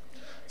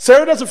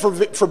 Sarah doesn't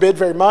forbid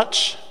very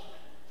much.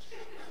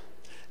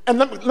 And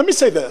let me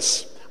say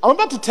this. I'm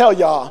about to tell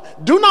y'all,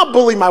 do not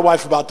bully my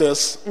wife about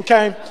this,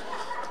 okay?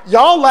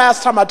 Y'all,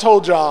 last time I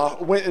told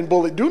y'all, went and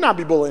bullied. Do not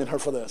be bullying her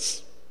for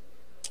this.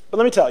 But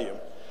let me tell you,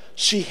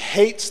 she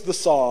hates the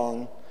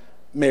song,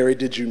 Mary,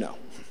 Did You Know?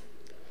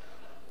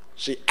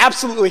 She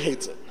absolutely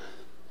hates it.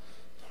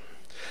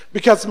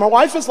 Because my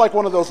wife is like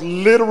one of those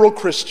literal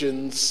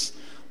Christians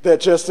that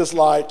just is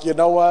like, you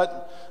know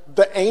what?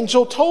 The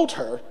angel told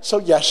her, so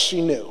yes,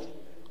 she knew.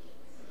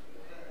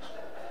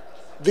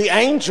 The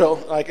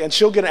angel, and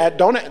she'll get,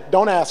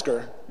 don't ask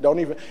her. Don't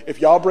even, if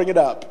y'all bring it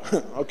up,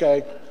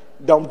 okay?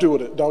 Don't do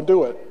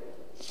it.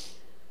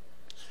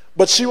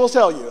 But she will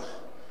tell you,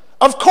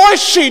 of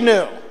course she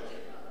knew.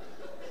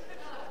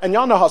 And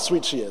y'all know how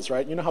sweet she is,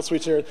 right? You know how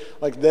sweet she is?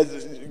 Like,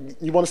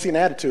 you want to see an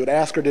attitude.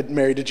 Ask her,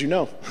 Mary, did you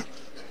know?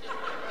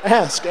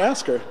 Ask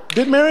her.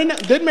 Did Mary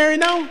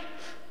know?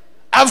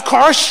 Of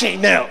course she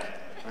knew.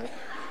 Right?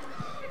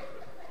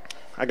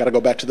 I got to go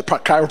back to the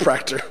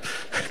chiropractor.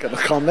 I got to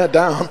calm that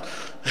down.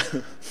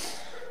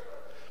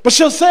 But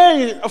she'll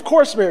say, of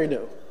course Mary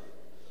knew.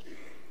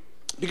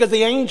 Because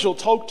the angel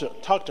talked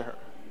to her.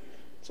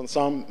 So in the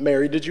song,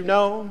 Mary, did you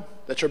know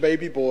that your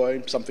baby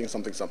boy, something, I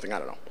don't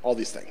know, all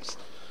these things.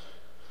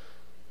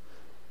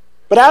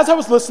 But as I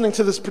was listening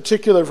to this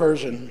particular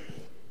version,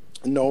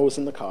 Noah was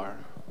in the car.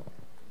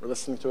 We're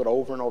listening to it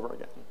over and over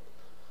again.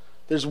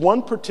 There's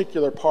one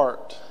particular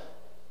part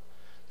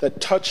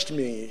that touched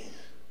me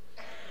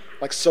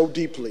like so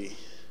deeply.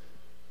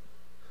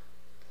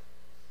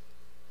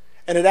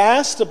 And it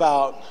asked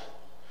about,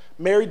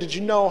 Mary, did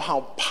you know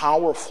how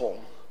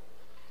powerful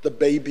the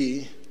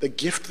baby, the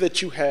gift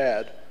that you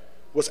had,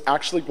 was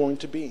actually going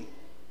to be?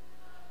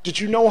 Did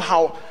you know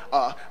how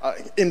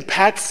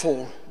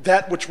impactful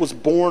that which was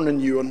born in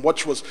you and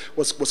what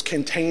was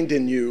contained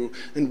in you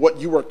and what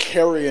you were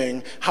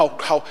carrying, how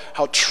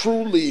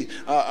truly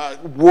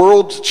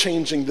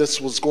world-changing this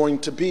was going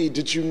to be?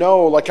 Did you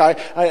know?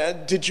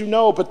 Did you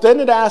know? But then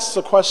it asks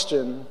the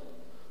question,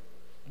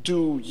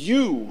 do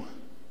you,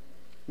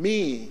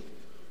 me,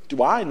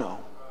 do I know?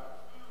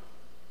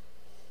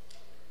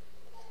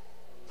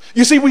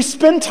 You see, we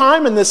spend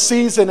time in this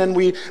season and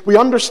we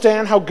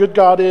understand how good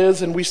God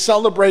is and we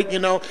celebrate,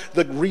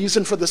 the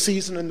reason for the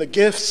season and the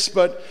gifts,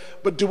 but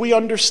do we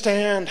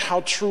understand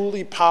how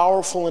truly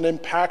powerful and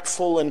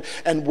impactful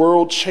and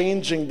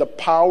world-changing the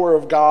power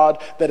of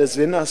God that is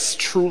in us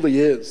truly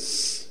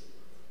is?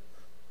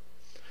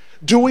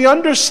 Do we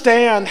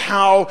understand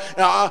how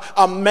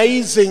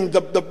amazing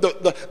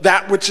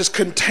that which is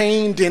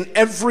contained in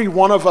every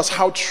one of us,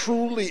 how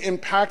truly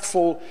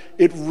impactful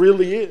it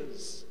really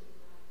is?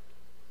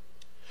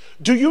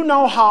 Do you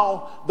know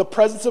how the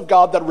presence of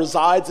God that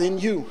resides in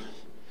you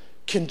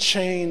can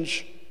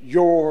change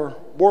your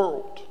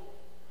world?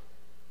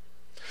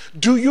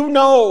 Do you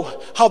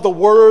know how the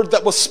word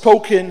that was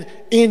spoken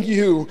in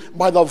you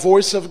by the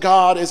voice of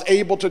God is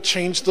able to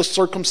change the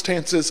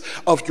circumstances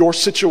of your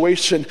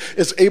situation,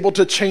 is able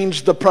to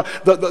change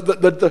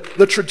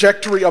the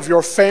trajectory of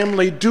your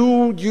family?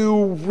 Do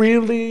you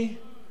really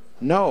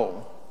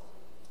know?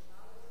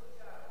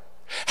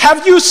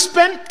 Have you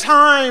spent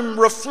time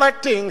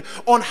reflecting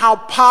on how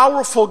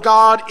powerful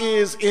God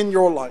is in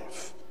your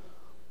life?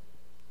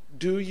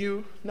 Do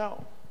you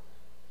know?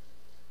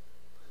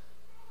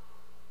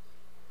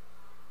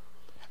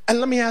 And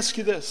let me ask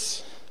you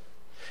this,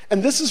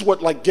 and this is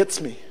what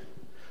gets me.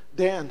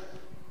 Dan,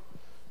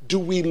 do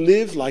we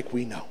live like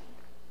we know?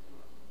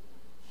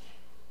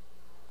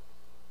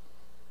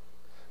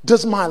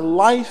 Does my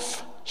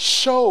life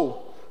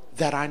show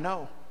that I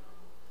know?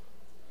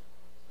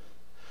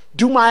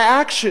 Do my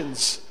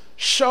actions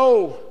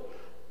show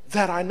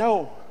that I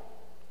know?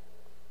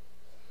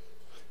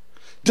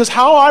 Does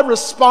how I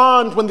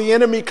respond when the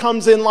enemy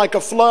comes in like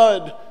a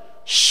flood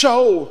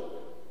show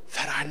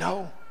that I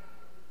know?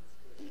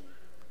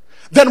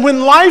 That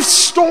when life's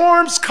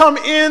storms come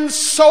in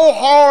so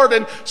hard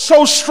and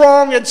so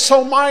strong and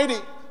so mighty,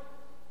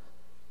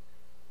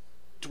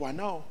 do I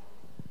know?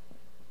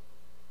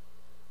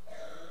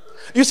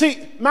 You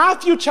see,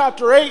 Matthew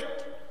chapter 8,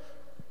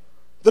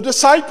 the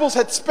disciples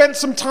had spent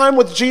some time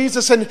with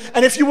Jesus, and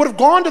if you would have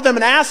gone to them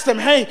and asked them,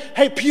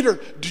 hey, Peter,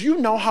 do you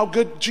know how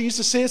good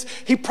Jesus is?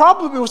 He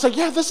probably would say,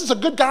 yeah, this is a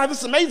good guy, this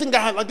is an amazing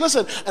guy.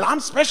 Listen, and I'm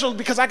special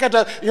because I got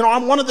to,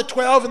 I'm one of the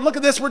 12, and look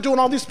at this, we're doing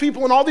all these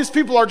people, and all these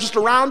people are just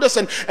around us,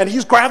 and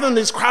he's gathering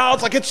these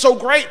crowds, it's so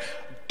great.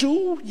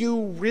 Do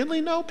you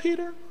really know,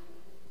 Peter?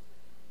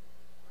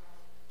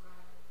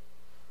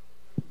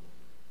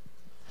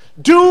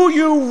 Do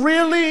you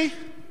really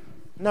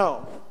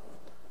know?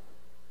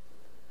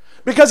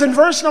 Because in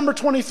verse number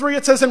 23,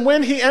 it says, and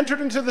when he entered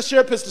into the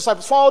ship, his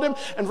disciples followed him.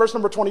 And verse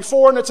number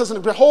 24, and it says,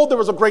 and behold, there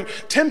was a great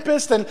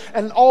tempest,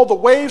 and all the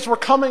waves were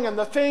coming, and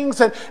the things,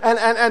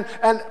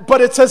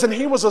 but it says, and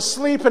he was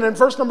asleep. And in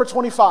verse number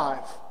 25,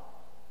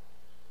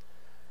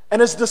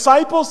 and his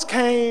disciples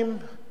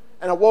came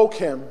and awoke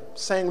him,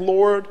 saying,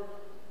 Lord,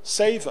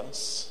 save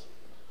us,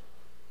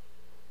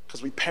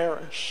 because we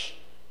perish.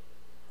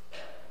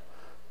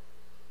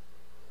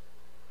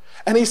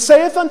 And he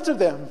saith unto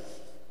them,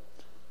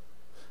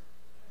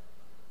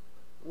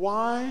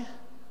 why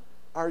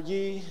are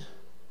ye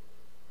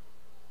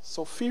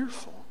so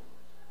fearful?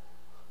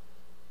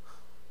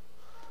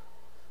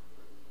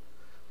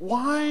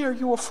 Why are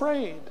you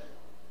afraid?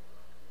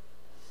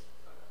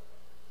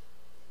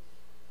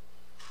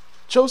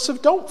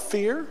 Joseph, don't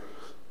fear.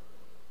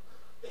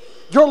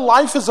 Your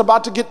life is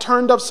about to get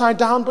turned upside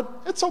down, but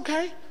it's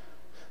okay.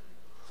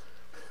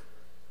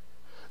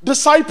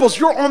 Disciples,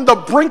 you're on the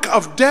brink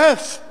of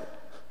death,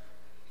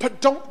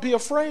 but don't be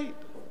afraid.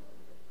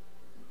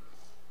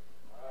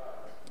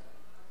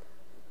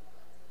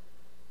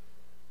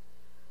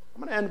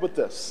 I'm going to end with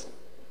this.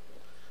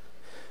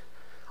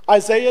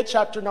 Isaiah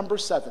chapter number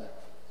 7.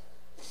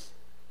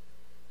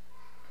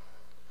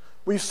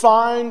 We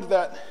find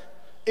that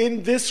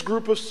in this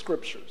group of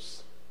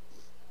scriptures,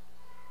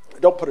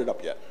 don't put it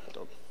up yet.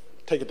 Don't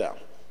take it down.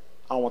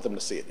 I don't want them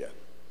to see it yet.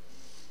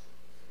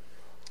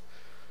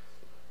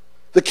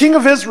 The king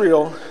of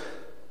Israel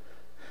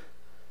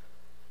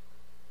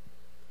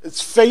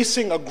is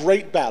facing a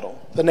great battle.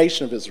 The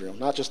nation of Israel,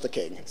 not just the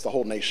king, it's the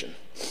whole nation.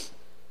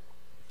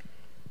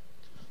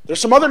 There's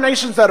some other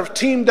nations that have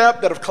teamed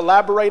up, that have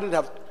collaborated,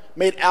 have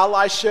made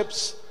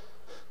allyships,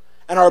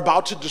 and are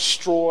about to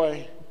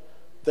destroy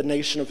the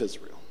nation of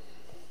Israel.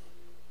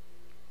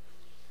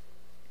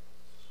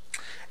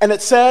 And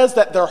it says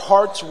that their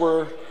hearts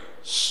were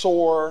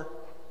sore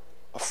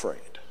afraid.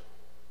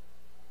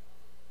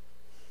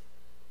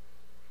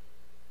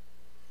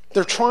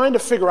 They're trying to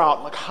figure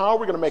out, how are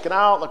we going to make it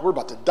out? We're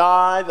about to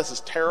die. This is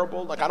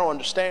terrible. I don't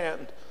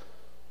understand.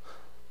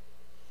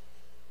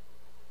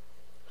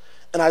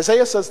 And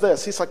Isaiah says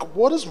this. He's like,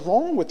 what is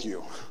wrong with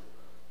you?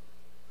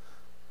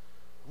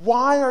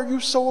 Why are you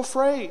so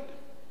afraid?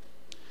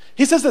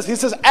 He says this. He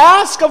says,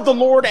 ask of the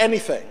Lord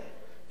anything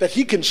that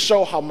he can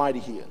show how mighty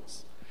he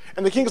is.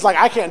 And the king is like,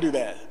 I can't do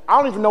that. I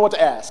don't even know what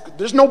to ask.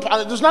 There's nothing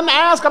to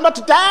ask. I'm about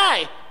to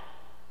die.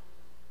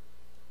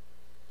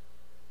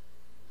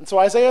 And so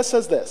Isaiah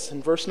says this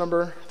in verse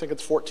number, I think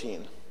it's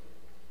 14.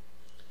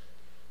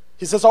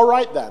 He says, all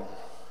right then,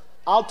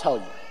 I'll tell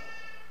you.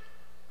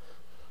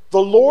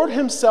 The Lord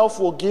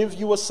himself will give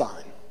you a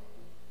sign.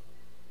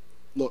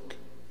 Look,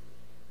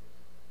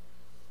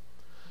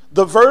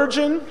 the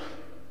virgin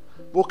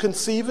will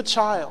conceive a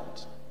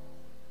child.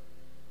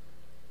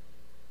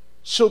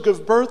 She'll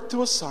give birth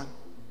to a son.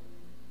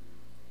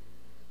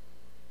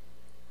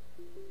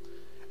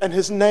 And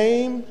his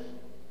name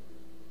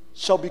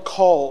shall be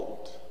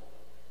called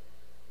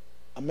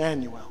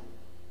Emmanuel,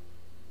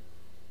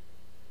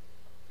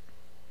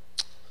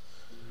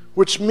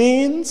 which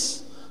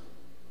means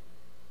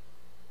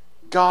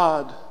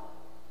God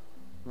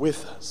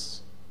with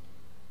us.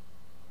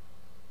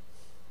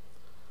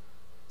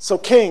 So,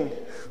 King,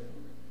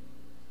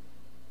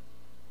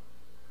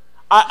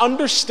 I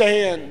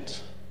understand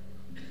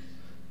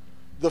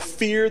the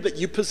fear that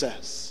you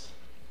possess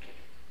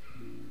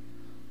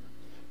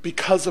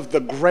because of the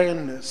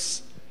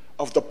grandness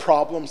of the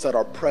problems that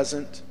are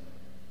present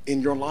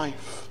in your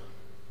life.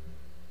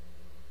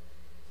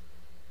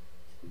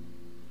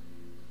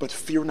 But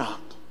fear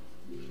not,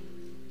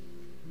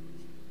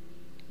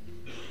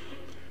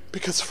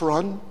 because for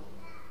unto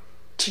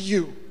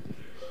you,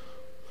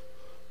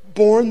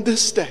 born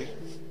this day,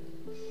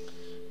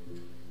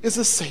 is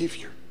a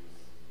Savior,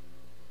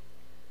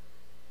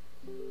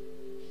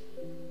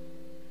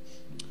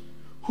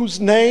 whose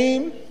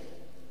name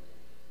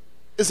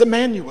is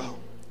Emmanuel.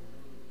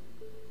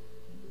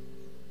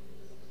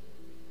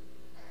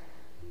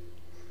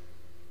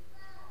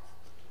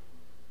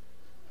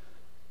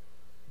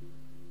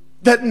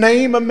 That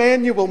name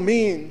Emmanuel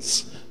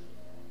means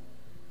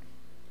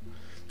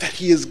that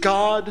he is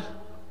God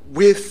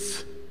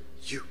with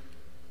you.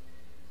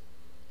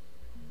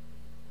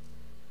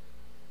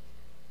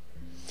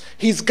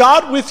 He's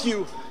God with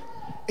you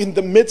in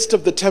the midst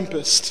of the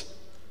tempest.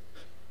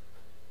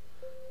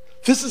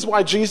 This is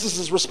why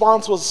Jesus'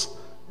 response was,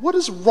 "What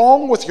is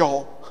wrong with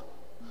y'all?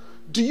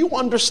 Do you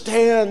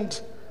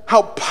understand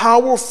how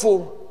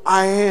powerful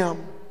I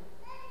am?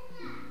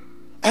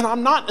 And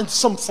I'm not in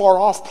some far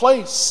off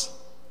place,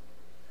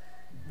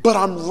 but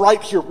I'm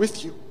right here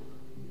with you."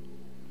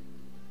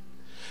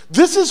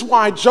 This is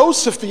why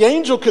Joseph, the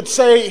angel, could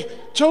say,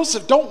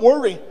 "Joseph, don't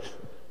worry.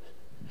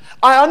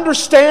 I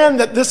understand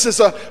that this is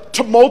a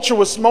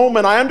tumultuous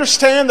moment. I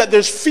understand that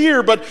there's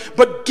fear,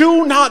 but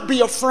do not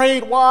be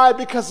afraid." Why?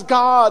 Because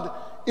God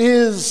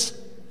is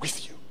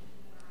with you.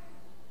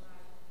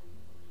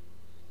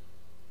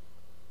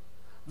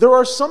 There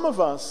are some of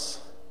us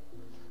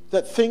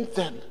that think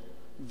that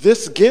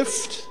this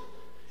gift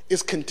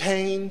is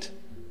contained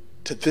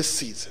to this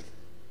season.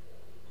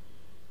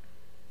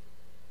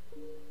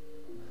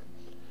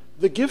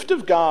 The gift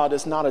of God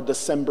is not a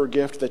December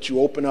gift that you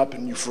open up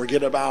and you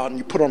forget about and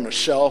you put on a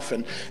shelf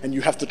and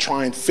you have to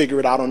try and figure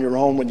it out on your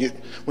own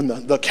when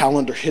the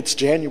calendar hits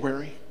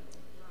January.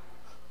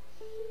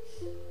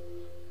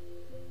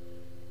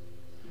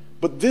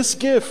 But this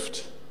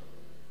gift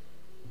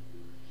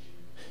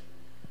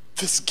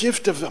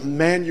of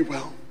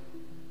Emmanuel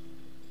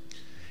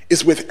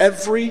is with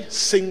every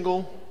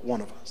single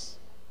one of us.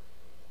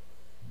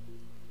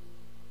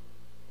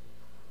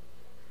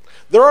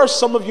 There are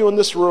some of you in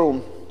this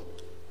room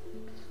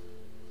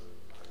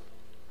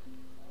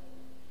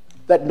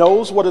that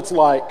knows what it's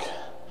like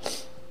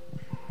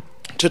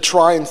to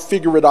try and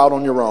figure it out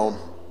on your own.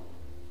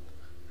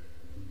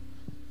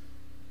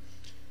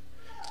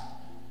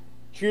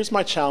 Here's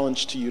my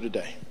challenge to you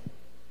today.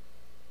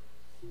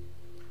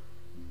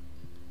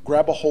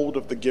 Grab a hold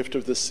of the gift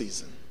of this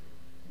season.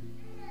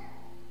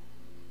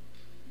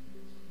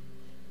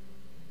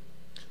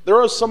 There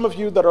are some of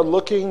you that are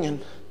looking,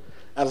 and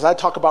as I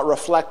talk about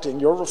reflecting,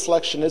 your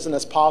reflection isn't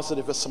as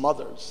positive as some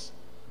others.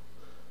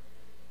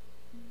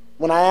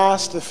 When I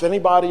asked if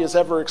anybody has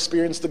ever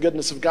experienced the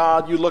goodness of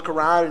God, you look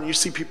around and you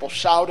see people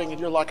shouting and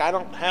you're like, I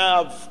don't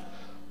have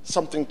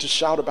something to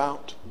shout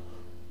about.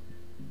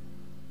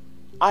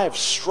 I have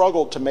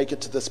struggled to make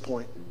it to this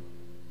point.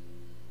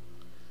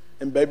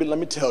 And baby, let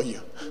me tell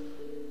you,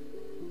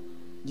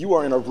 you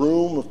are in a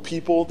room of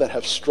people that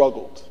have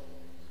struggled.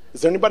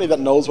 Is there anybody that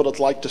knows what it's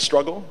like to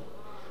struggle?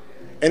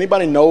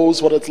 Anybody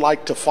knows what it's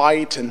like to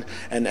fight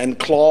and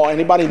claw?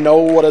 Anybody know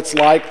what it's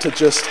like to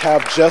just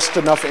have just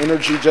enough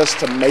energy just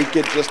to make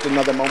it just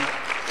another moment?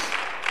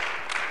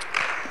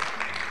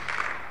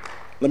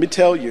 Let me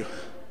tell you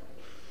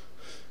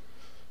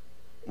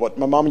what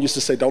my mama used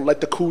to say, don't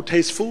let the cool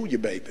taste fool you,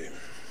 baby.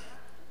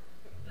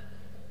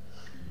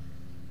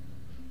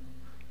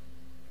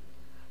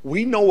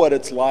 We know what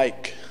it's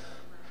like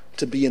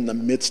to be in the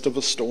midst of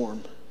a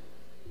storm,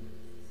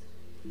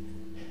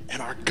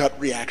 and our gut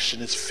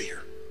reaction is fear.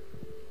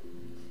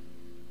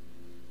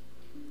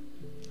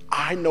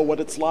 I know what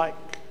it's like.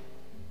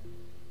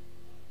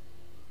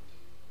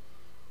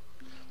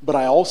 But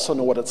I also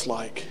know what it's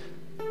like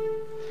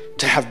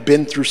to have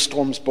been through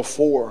storms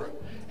before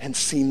and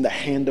seen the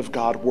hand of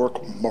God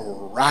work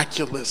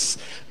miraculous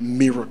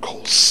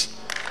miracles.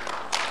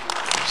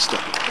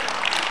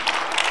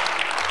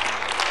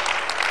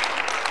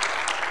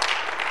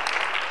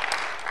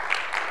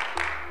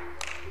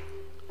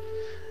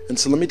 And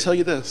so let me tell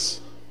you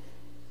this.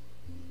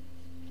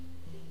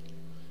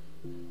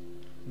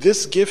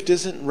 This gift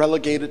isn't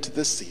relegated to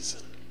this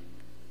season.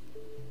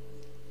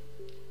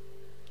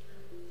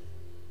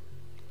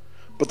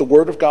 But the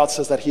Word of God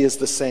says that he is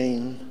the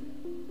same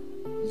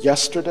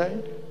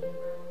yesterday.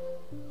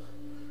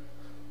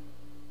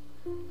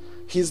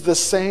 He's the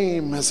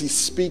same as he's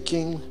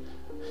speaking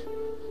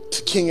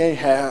to King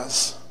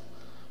Ahaz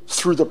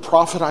through the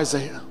prophet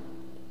Isaiah,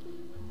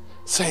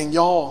 saying,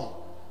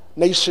 y'all,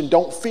 nation,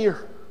 don't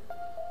fear.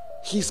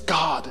 He's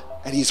God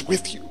and he's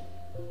with you.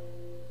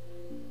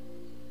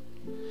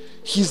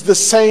 He's the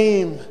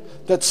same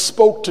that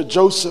spoke to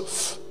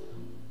Joseph,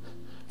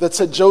 that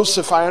said,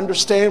 Joseph, I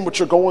understand what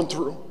you're going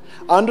through.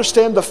 I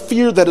understand the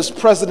fear that is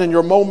present in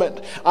your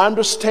moment. I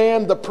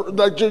understand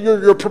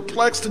you're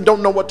perplexed and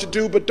don't know what to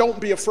do, but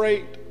don't be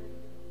afraid.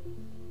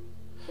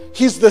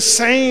 He's the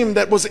same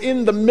that was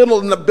in the middle,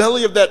 in the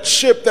belly of that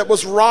ship that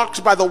was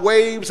rocked by the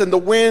waves and the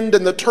wind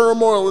and the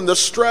turmoil and the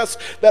stress,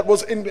 that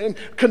was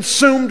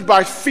consumed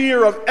by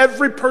fear of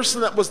every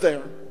person that was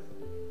there,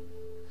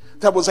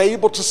 that was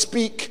able to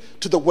speak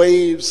to the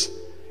waves,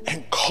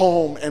 and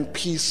calm and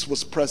peace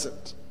was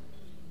present.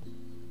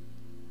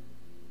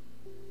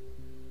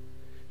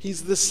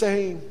 He's the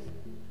same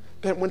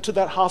that went to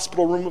that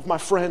hospital room of my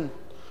friend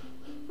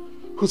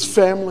whose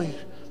family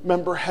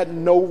member had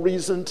no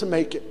reason to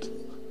make it,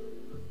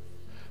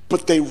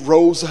 but they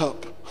rose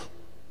up.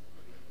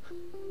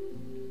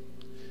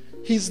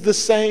 He's the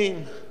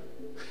same.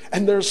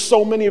 And there's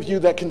so many of you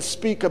that can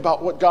speak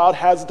about what God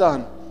has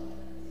done,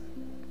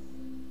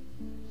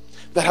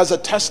 that has a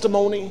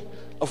testimony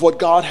of what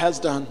God has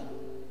done,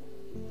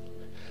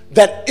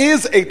 that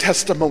is a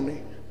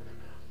testimony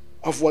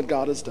of what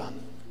God has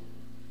done.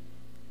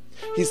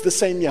 He's the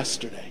same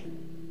yesterday.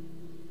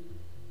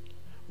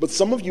 But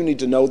some of you need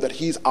to know that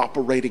he's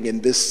operating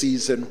in this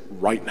season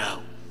right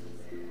now.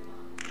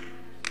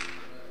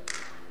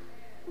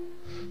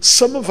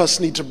 Some of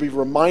us need to be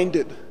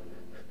reminded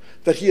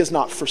that he has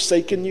not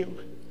forsaken you.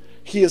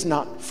 He has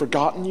not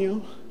forgotten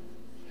you.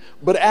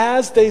 But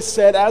as they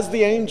said, as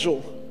the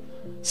angel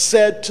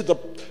said to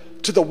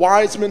the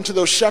wise men, to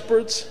those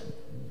shepherds,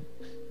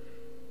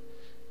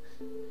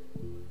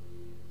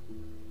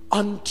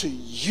 unto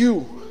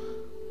you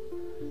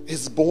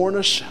is born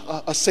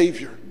a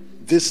Savior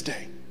this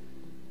day.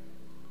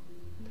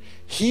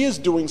 He is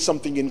doing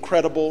something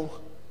incredible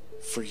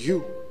for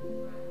you.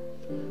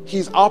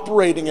 He's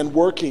operating and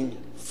working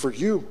for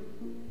you.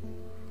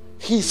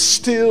 He's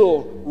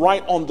still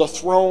right on the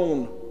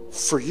throne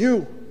for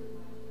you.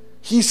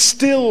 He's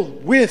still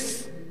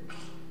with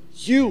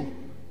you.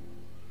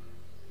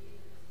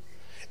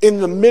 In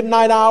the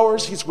midnight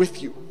hours, he's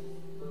with you.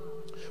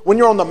 When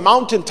you're on the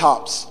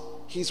mountaintops,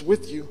 he's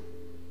with you.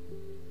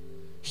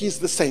 He's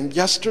the same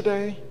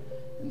yesterday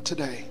and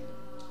today.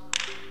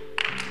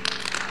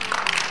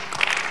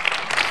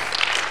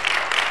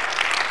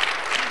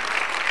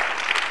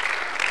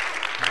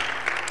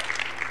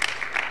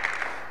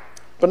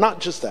 But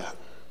not just that.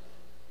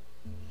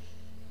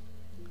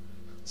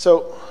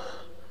 So,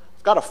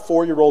 I've got a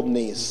 4-year-old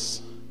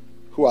niece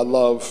who I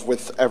love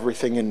with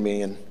everything in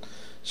me, and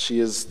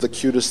she is the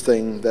cutest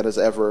thing that has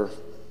ever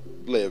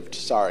lived.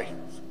 Sorry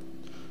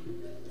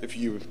if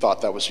you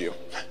thought that was you.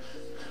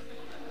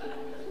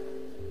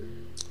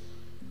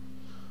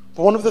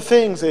 But one of the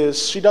things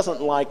is she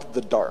doesn't like the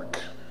dark.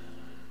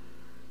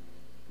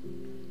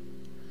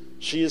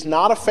 She is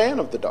not a fan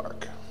of the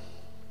dark.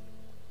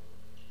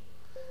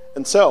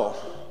 And so,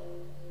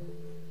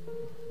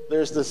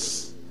 there's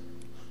this,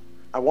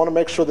 I want to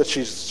make sure that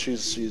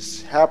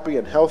she's happy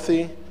and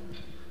healthy,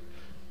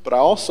 but I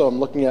also am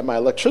looking at my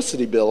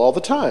electricity bill all the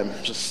time,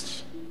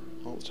 just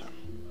all the time.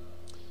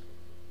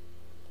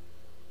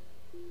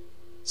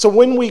 So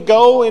when we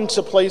go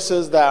into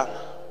places that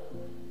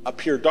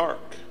appear dark,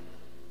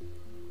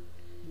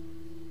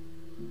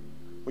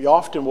 we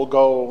often will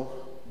go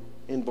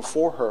in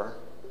before her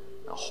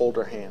and hold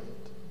her hand.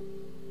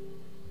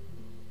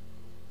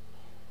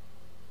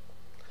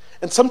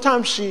 And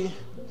sometimes she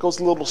goes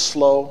a little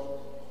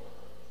slow.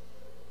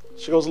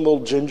 She goes a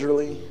little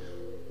gingerly,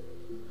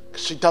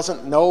 because she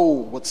doesn't know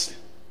what's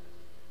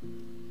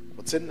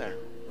in there.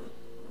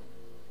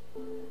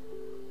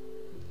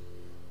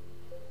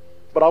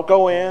 But I'll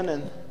go in,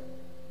 and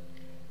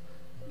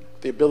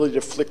the ability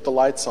to flick the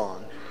lights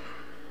on.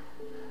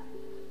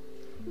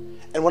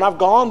 And when I've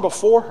gone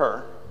before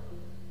her,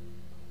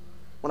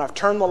 when I've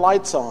turned the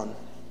lights on,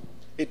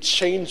 it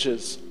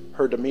changes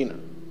her demeanor.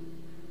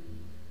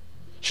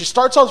 She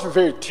starts off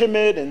very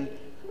timid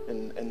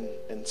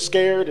and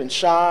scared and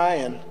shy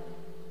and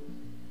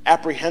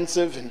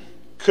apprehensive and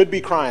could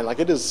be crying. Like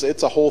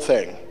it's a whole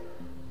thing.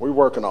 We're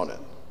working on it.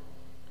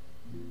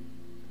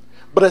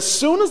 But as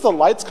soon as the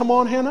lights come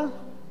on, Hannah,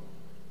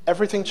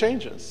 everything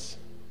changes.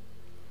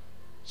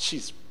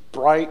 She's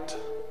bright.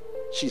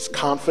 She's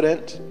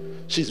confident.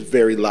 She's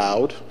very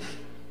loud.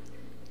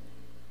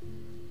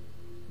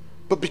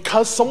 But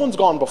because someone's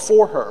gone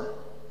before her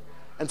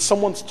and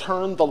someone's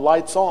turned the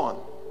lights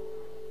on,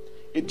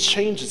 it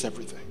changes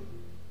everything.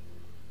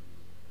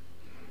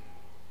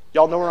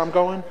 Y'all know where I'm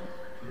going?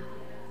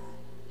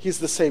 He's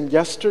the same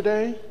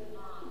yesterday,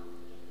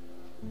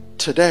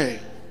 today.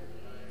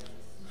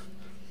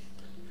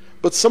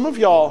 But some of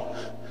y'all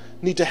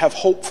need to have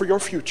hope for your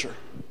future.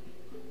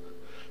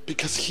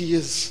 Because he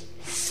is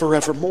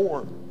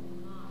forevermore.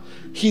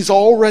 He's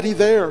already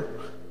there.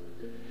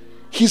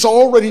 He's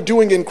already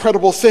doing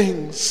incredible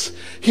things.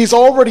 He's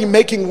already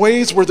making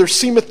ways where there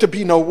seemeth to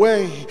be no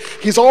way.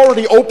 He's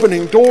already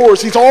opening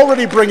doors. He's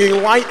already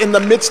bringing light in the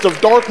midst of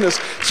darkness.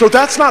 So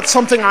that's not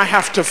something I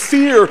have to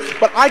fear,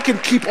 but I can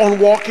keep on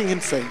walking in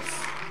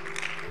faith.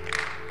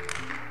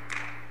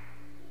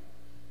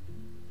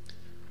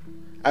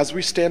 As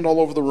we stand all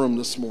over the room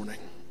this morning,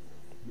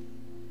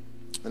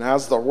 and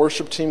as the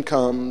worship team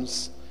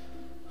comes,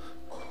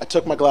 I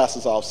took my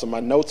glasses off, so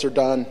my notes are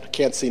done. I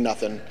can't see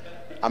nothing.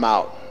 I'm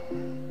out.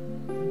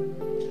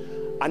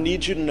 I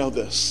need you to know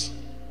this.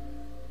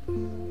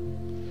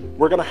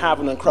 We're going to have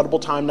an incredible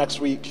time next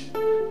week.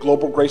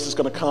 Global Grace is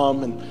going to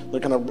come, and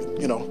they're going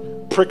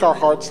to, prick our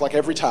hearts like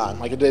every time.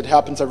 Like it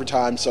happens every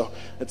time, so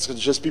it's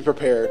just be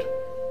prepared.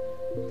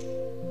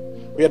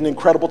 We had an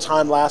incredible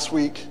time last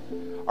week.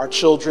 Our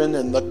children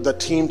and the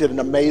team did an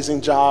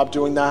amazing job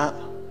doing that.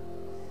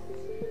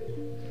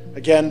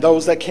 Again,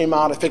 those that came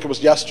out, I think it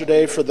was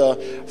yesterday, for the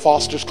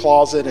Foster's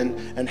Closet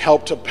and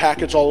helped to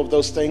package all of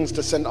those things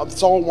to send.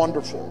 It's all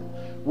wonderful.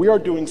 We are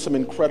doing some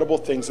incredible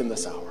things in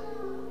this hour.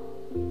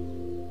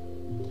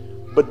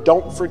 But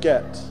don't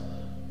forget,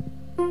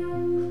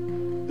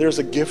 there's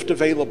a gift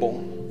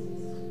available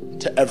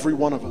to every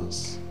one of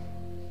us.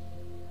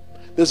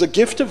 There's a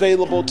gift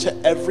available to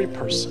every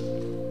person.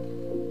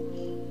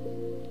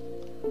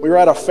 We were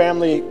at a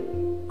family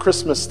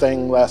Christmas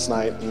thing last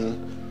night,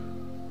 and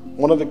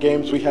one of the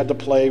games we had to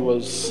play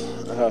was,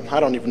 I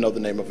don't even know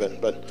the name of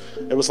it, but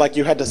it was like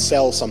you had to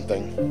sell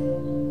something.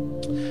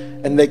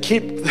 And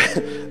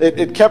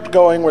it kept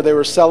going where they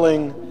were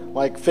selling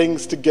like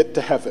things to get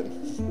to heaven.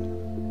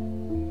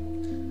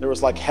 There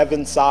was like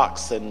heaven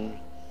socks and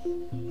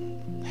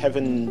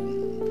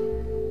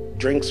heaven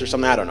drinks or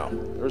something, I don't know.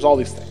 There was all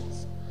these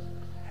things.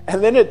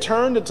 And then it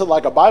turned into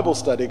like a Bible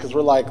study because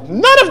we're like,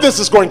 none of this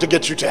is going to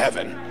get you to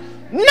heaven.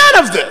 None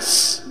of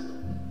this.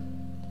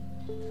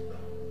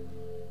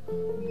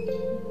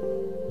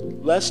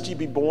 Lest ye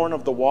be born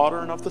of the water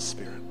and of the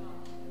Spirit.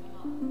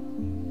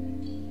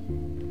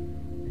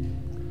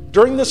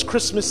 During this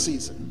Christmas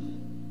season,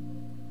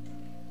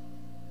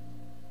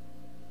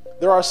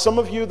 there are some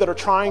of you that are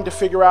trying to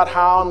figure out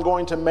how I'm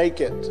going to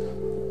make it,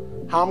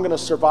 how I'm going to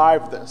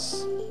survive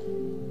this.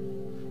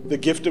 The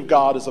gift of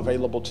God is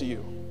available to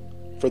you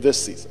for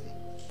this season,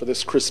 for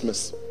this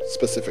Christmas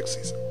specific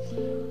season.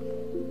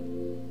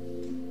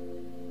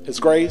 His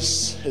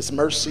grace, His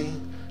mercy,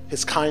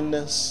 His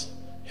kindness,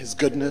 His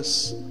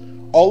goodness,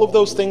 all of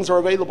those things are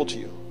available to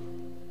you.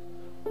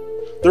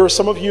 There are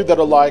some of you that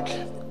are like,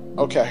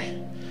 okay,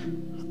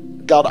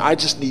 God, I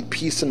just need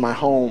peace in my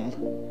home.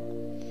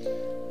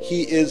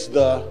 He is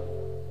the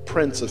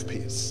Prince of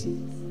Peace.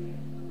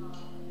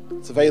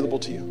 It's available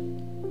to you.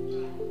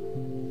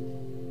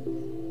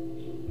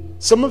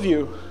 Some of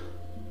you,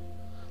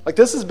 like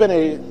this has been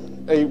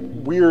a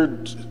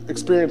weird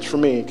experience for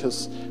me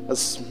because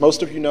as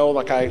most of you know,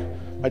 like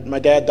my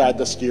dad died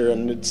this year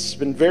and it's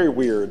been very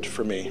weird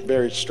for me,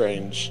 very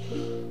strange.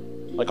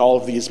 Like all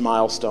of these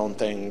milestone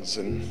things,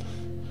 and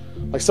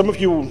like some of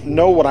you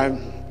know what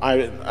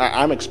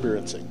I'm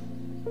experiencing.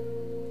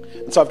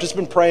 And so I've just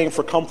been praying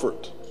for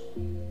comfort.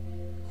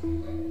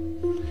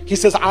 He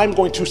says, I'm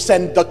going to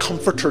send the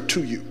Comforter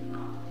to you.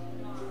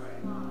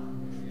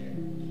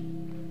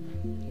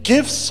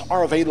 Gifts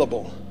are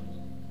available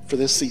for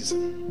this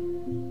season.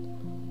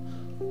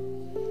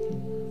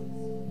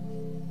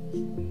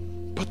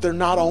 But they're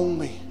not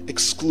only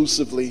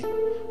exclusively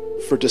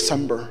for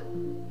December,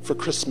 for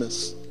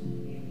Christmas.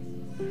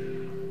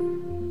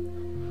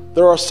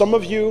 There are some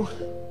of you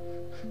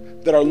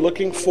that are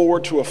looking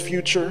forward to a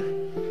future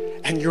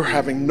and you're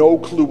having no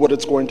clue what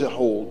it's going to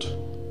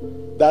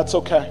hold. That's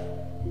okay.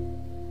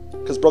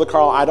 Because Brother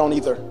Carl, I don't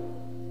either.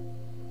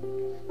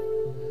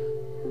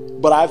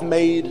 But I've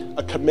made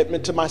a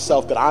commitment to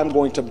myself that I'm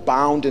going to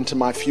bound into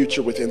my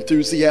future with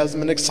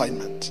enthusiasm and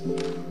excitement.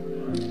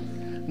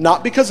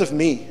 Not because of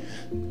me,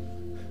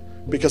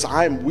 because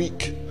I am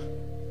weak.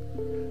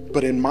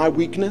 But in my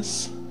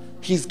weakness,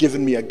 He's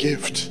given me a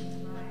gift.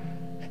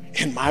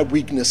 In my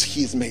weakness,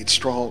 He's made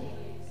strong.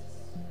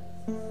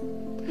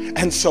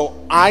 And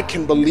so I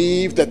can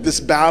believe that this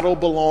battle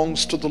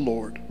belongs to the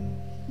Lord.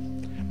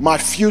 My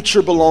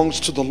future belongs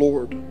to the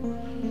Lord.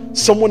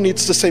 Someone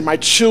needs to say, my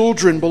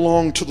children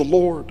belong to the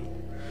Lord.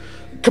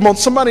 Come on,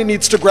 somebody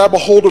needs to grab a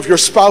hold of your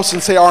spouse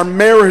and say, our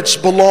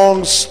marriage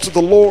belongs to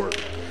the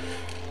Lord.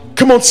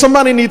 Come on,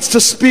 somebody needs to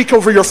speak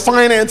over your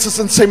finances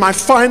and say, my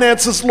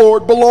finances,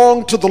 Lord,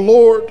 belong to the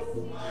Lord.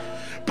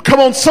 Come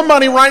on,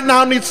 somebody right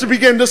now needs to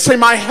begin to say,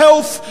 my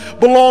health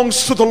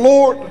belongs to the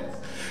Lord.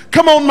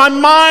 Come on, my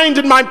mind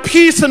and my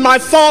peace and my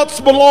thoughts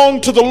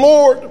belong to the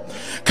Lord.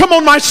 Come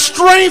on, my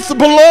strength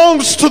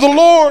belongs to the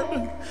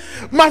Lord.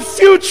 My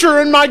future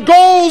and my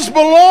goals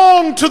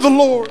belong to the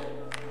Lord.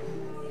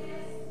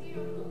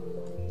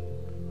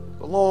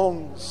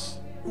 Belongs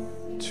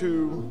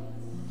to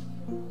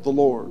the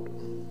Lord.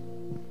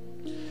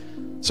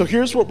 So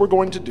here's what we're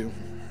going to do.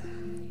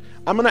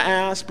 I'm going to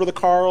ask Brother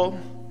Carl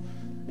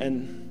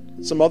and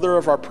some other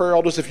of our prayer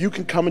elders, if you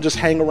can come and just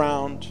hang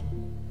around.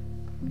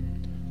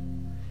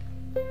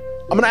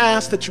 I'm going to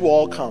ask that you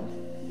all come.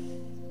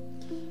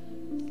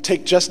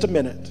 Take just a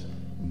minute.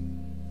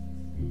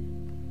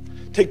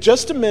 Take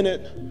just a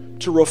minute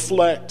to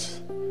reflect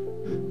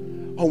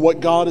on what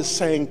God is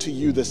saying to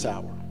you this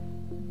hour,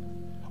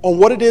 on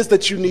what it is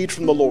that you need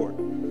from the Lord.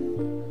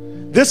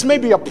 This may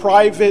be a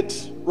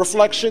private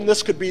reflection.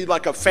 This could be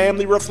like a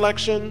family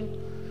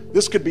reflection.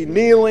 This could be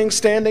kneeling,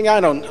 standing.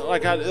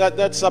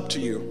 That's up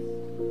to you.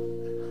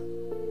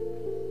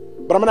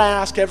 But I'm going to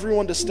ask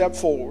everyone to step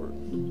forward,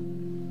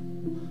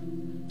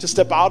 to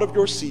step out of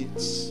your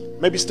seats,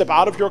 maybe step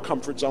out of your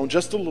comfort zone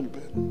just a little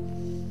bit,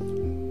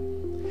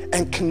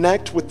 and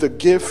connect with the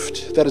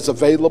gift that is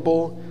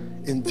available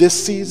in this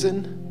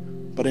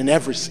season, but in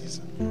every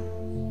season.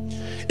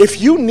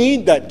 If you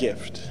need that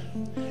gift,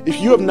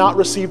 if you have not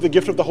received the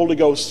gift of the Holy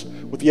Ghost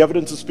with the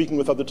evidence of speaking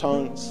with other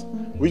tongues,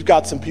 we've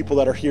got some people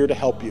that are here to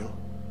help you.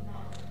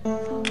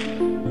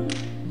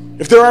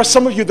 If there are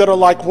some of you that are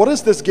like, what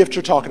is this gift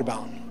you're talking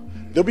about?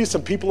 There'll be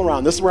some people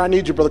around. This is where I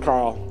need you, Brother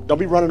Carl. Don't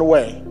be running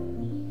away.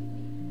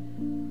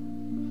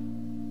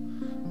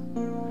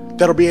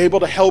 That'll be able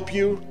to help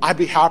you. I'd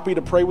be happy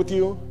to pray with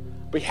you.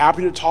 Be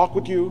happy to talk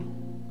with you.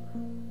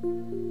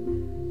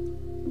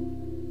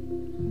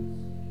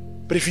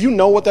 But if you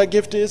know what that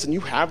gift is and you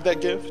have that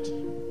gift,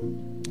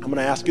 I'm going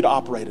to ask you to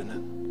operate in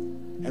it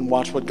and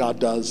watch what God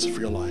does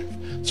for your life.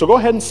 So go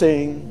ahead and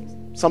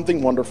sing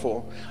something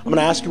wonderful. I'm going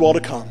to ask you all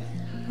to come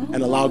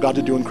and allow God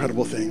to do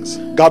incredible things.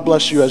 God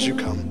bless you as you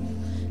come.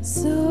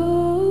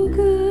 So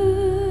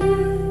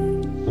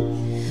good,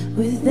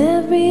 with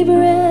every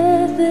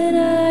breath that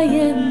I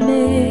am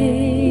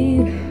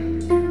made,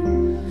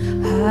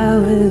 I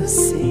will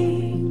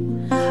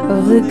sing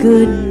of the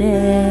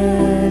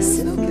goodness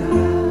of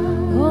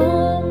God.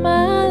 All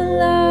my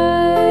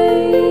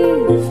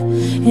life,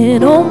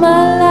 and all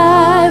my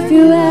life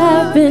you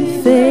have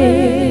been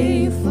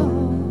faithful.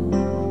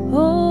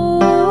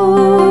 Oh,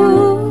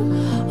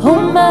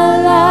 all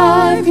my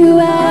life you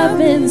have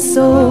been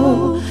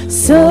so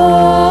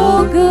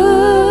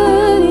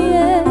good,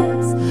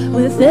 yes.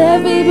 With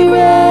every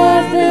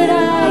breath that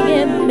I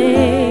am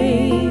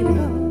made,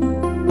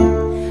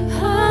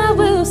 I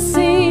will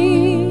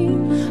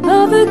sing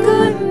of the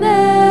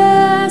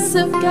goodness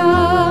of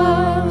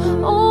God.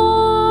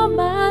 All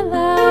my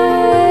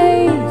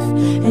life,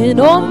 and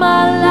all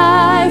my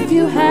life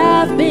you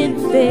have been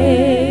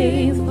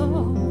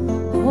faithful.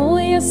 Oh,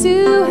 yes,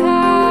 you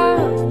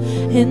have.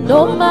 And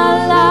all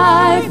my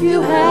life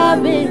you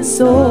have been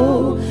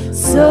so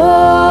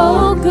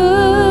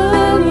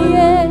good,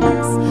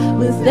 yes.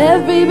 With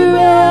every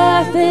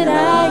breath that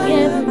I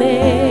am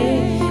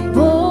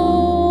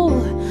able,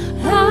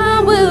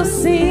 I will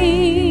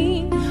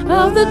sing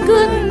of the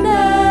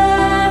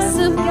goodness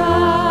of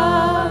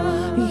God.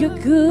 Your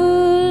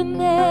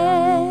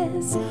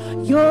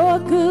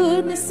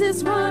goodness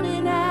is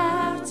running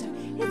after,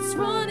 it's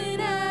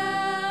running after.